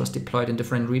clusters deployed in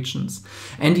different regions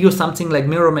and use something like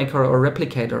Mirror Maker or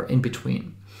Replicator in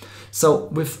between. So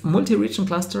with multi-region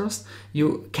clusters,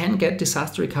 you can get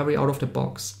disaster recovery out of the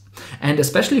box. And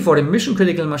especially for the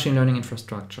mission-critical machine learning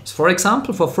infrastructures. For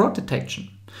example, for fraud detection,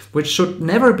 which should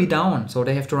never be down, so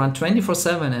they have to run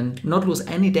 24/7 and not lose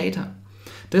any data.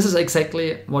 This is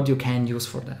exactly what you can use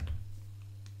for that.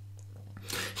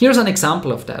 Here's an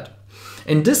example of that.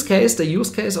 In this case, the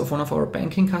use case of one of our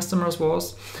banking customers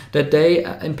was that they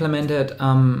implemented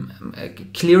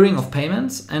clearing of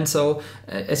payments. And so,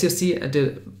 as you see at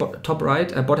the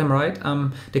bottom right,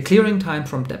 the clearing time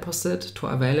from deposit to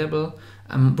available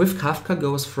with Kafka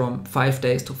goes from 5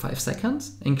 days to 5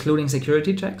 seconds, including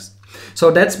security checks.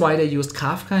 So that's why they used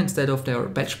Kafka instead of their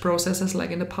batch processes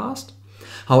like in the past.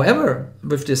 However,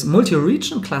 with this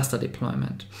multi-region cluster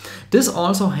deployment, this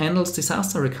also handles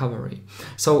disaster recovery.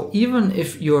 So even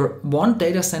if your one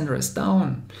data center is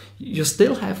down, you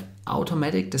still have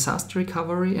automatic disaster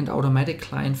recovery and automatic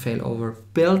client failover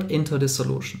built into the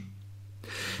solution.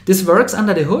 This works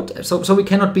under the hood, so we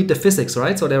cannot beat the physics,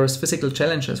 right? So there is physical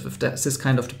challenges with this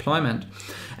kind of deployment.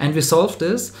 And we solve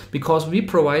this because we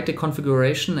provide the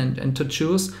configuration and to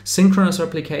choose synchronous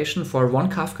replication for one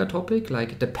Kafka topic,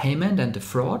 like the payment and the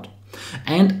fraud,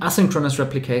 and asynchronous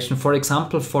replication, for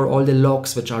example, for all the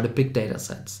logs, which are the big data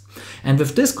sets. And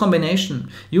with this combination,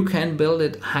 you can build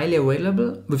it highly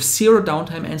available with zero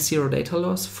downtime and zero data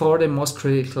loss for the most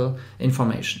critical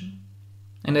information.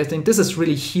 And I think this is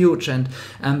really huge, and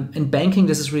in banking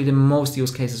this is really the most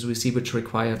use cases we see which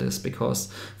require this, because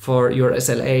for your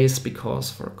SLAs,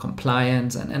 because for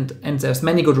compliance, and there's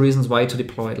many good reasons why to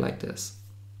deploy it like this.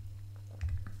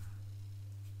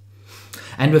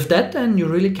 And with that then you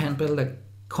really can build a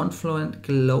confluent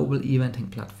global eventing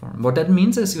platform. What that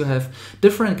means is you have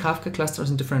different Kafka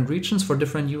clusters in different regions for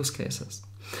different use cases.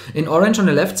 In orange on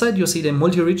the left side, you see the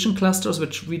multi-region clusters,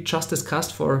 which we just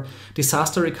discussed for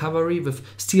disaster recovery with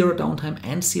zero downtime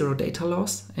and zero data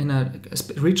loss in a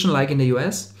region like in the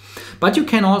US. But you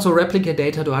can also replicate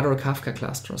data to other Kafka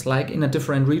clusters, like in a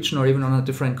different region or even on a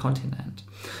different continent.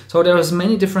 So there's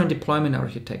many different deployment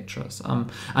architectures.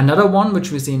 Another one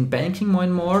which we see in banking more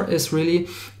and more is really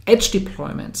edge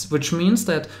deployments, which means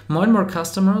that more and more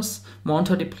customers want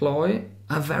to deploy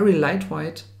a very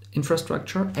lightweight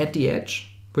infrastructure at the edge,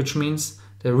 which means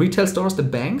the retail stores, the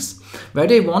banks, where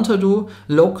they want to do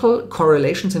local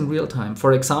correlations in real time.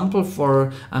 For example,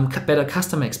 for better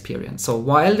customer experience. So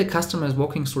while the customer is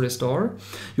walking through the store,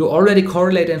 you already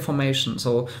correlate information.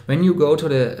 So when you go to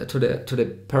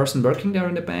the person working there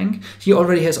in the bank, he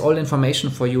already has all the information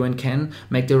for you and can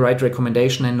make the right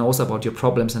recommendation and knows about your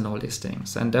problems and all these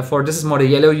things. And therefore, this is more the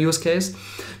yellow use case,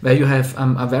 where you have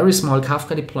a very small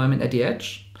Kafka deployment at the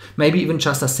edge, maybe even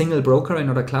just a single broker in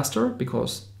another cluster,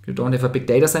 because you don't have a big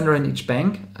data center in each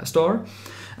bank store.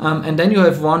 And then you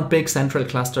have one big central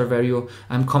cluster where you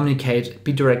communicate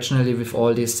bidirectionally with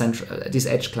all these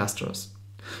edge clusters.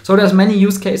 So there's many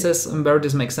use cases where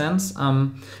this makes sense.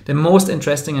 The most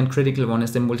interesting and critical one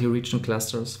is the multi-region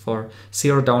clusters for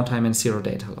zero downtime and zero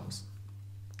data loss.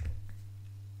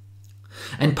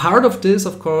 And part of this,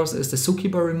 of course, is the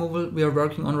zookeeper removal we are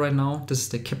working on right now. This is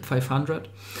the KIP 500.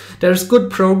 There's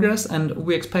good progress, and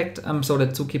we expect so that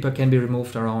zookeeper can be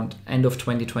removed around end of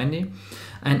 2020.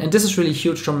 And this is really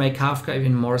huge to make Kafka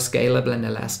even more scalable and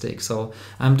elastic. So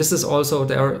this is also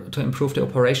there to improve the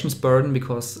operations burden,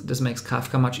 because this makes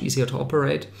Kafka much easier to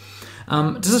operate.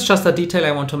 This is just a detail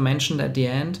I want to mention at the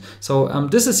end. So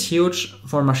this is huge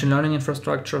for machine learning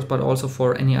infrastructures, but also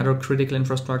for any other critical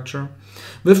infrastructure.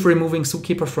 With removing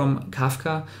zookeeper from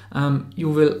Kafka, you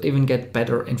will even get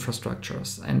better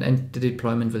infrastructures, and the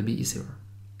deployment will be easier.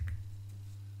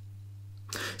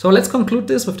 So let's conclude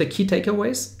this with the key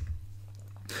takeaways.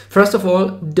 First of all,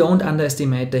 don't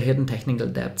underestimate the hidden technical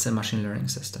depths in machine learning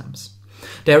systems.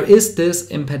 There is this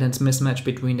impedance mismatch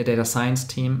between the data science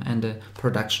team and the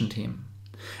production team.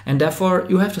 And therefore,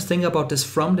 you have to think about this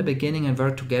from the beginning and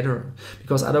work together,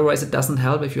 because otherwise it doesn't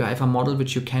help if you have a model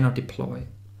which you cannot deploy.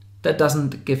 That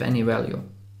doesn't give any value.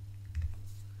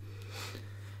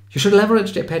 You should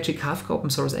leverage the Apache Kafka open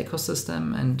source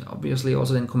ecosystem, and obviously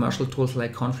also in commercial tools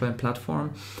like Confluent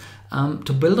Platform,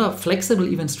 to build a flexible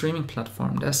event streaming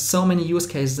platform. There's so many use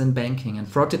cases in banking, and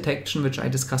fraud detection, which I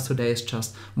discussed today, is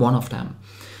just one of them.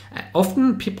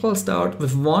 Often people start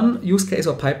with one use case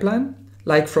or pipeline,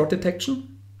 like fraud detection.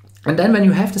 And then when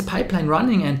you have this pipeline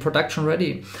running and production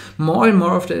ready, more and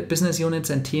more of the business units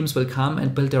and teams will come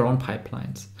and build their own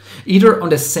pipelines, either on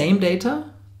the same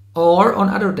data or on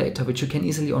other data, which you can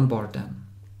easily onboard them.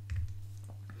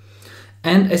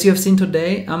 And as you have seen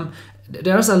today,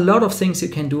 there's a lot of things you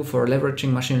can do for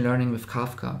leveraging machine learning with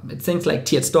Kafka. It's things like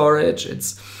tiered storage,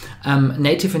 it's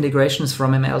native integrations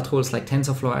from ML tools like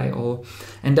TensorFlow.io.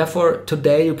 And therefore,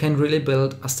 today you can really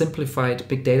build a simplified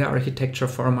big data architecture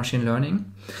for machine learning.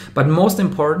 But most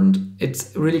important,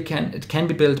 it can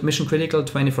be built mission critical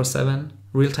 24/7,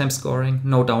 real-time scoring,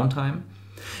 no downtime.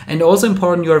 And also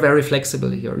important, you are very flexible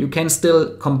here. You can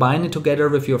still combine it together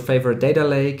with your favorite data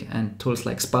lake and tools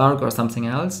like Spark or something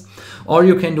else. Or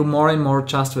you can do more and more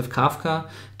just with Kafka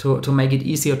to make it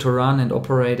easier to run and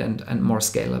operate and more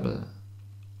scalable.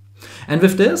 And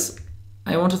with this,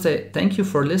 I want to say thank you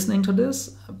for listening to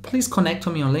this. Please connect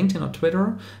to me on LinkedIn or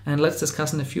Twitter and let's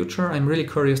discuss in the future. I'm really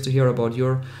curious to hear about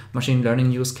your machine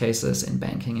learning use cases in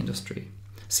banking industry.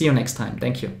 See you next time.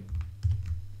 Thank you.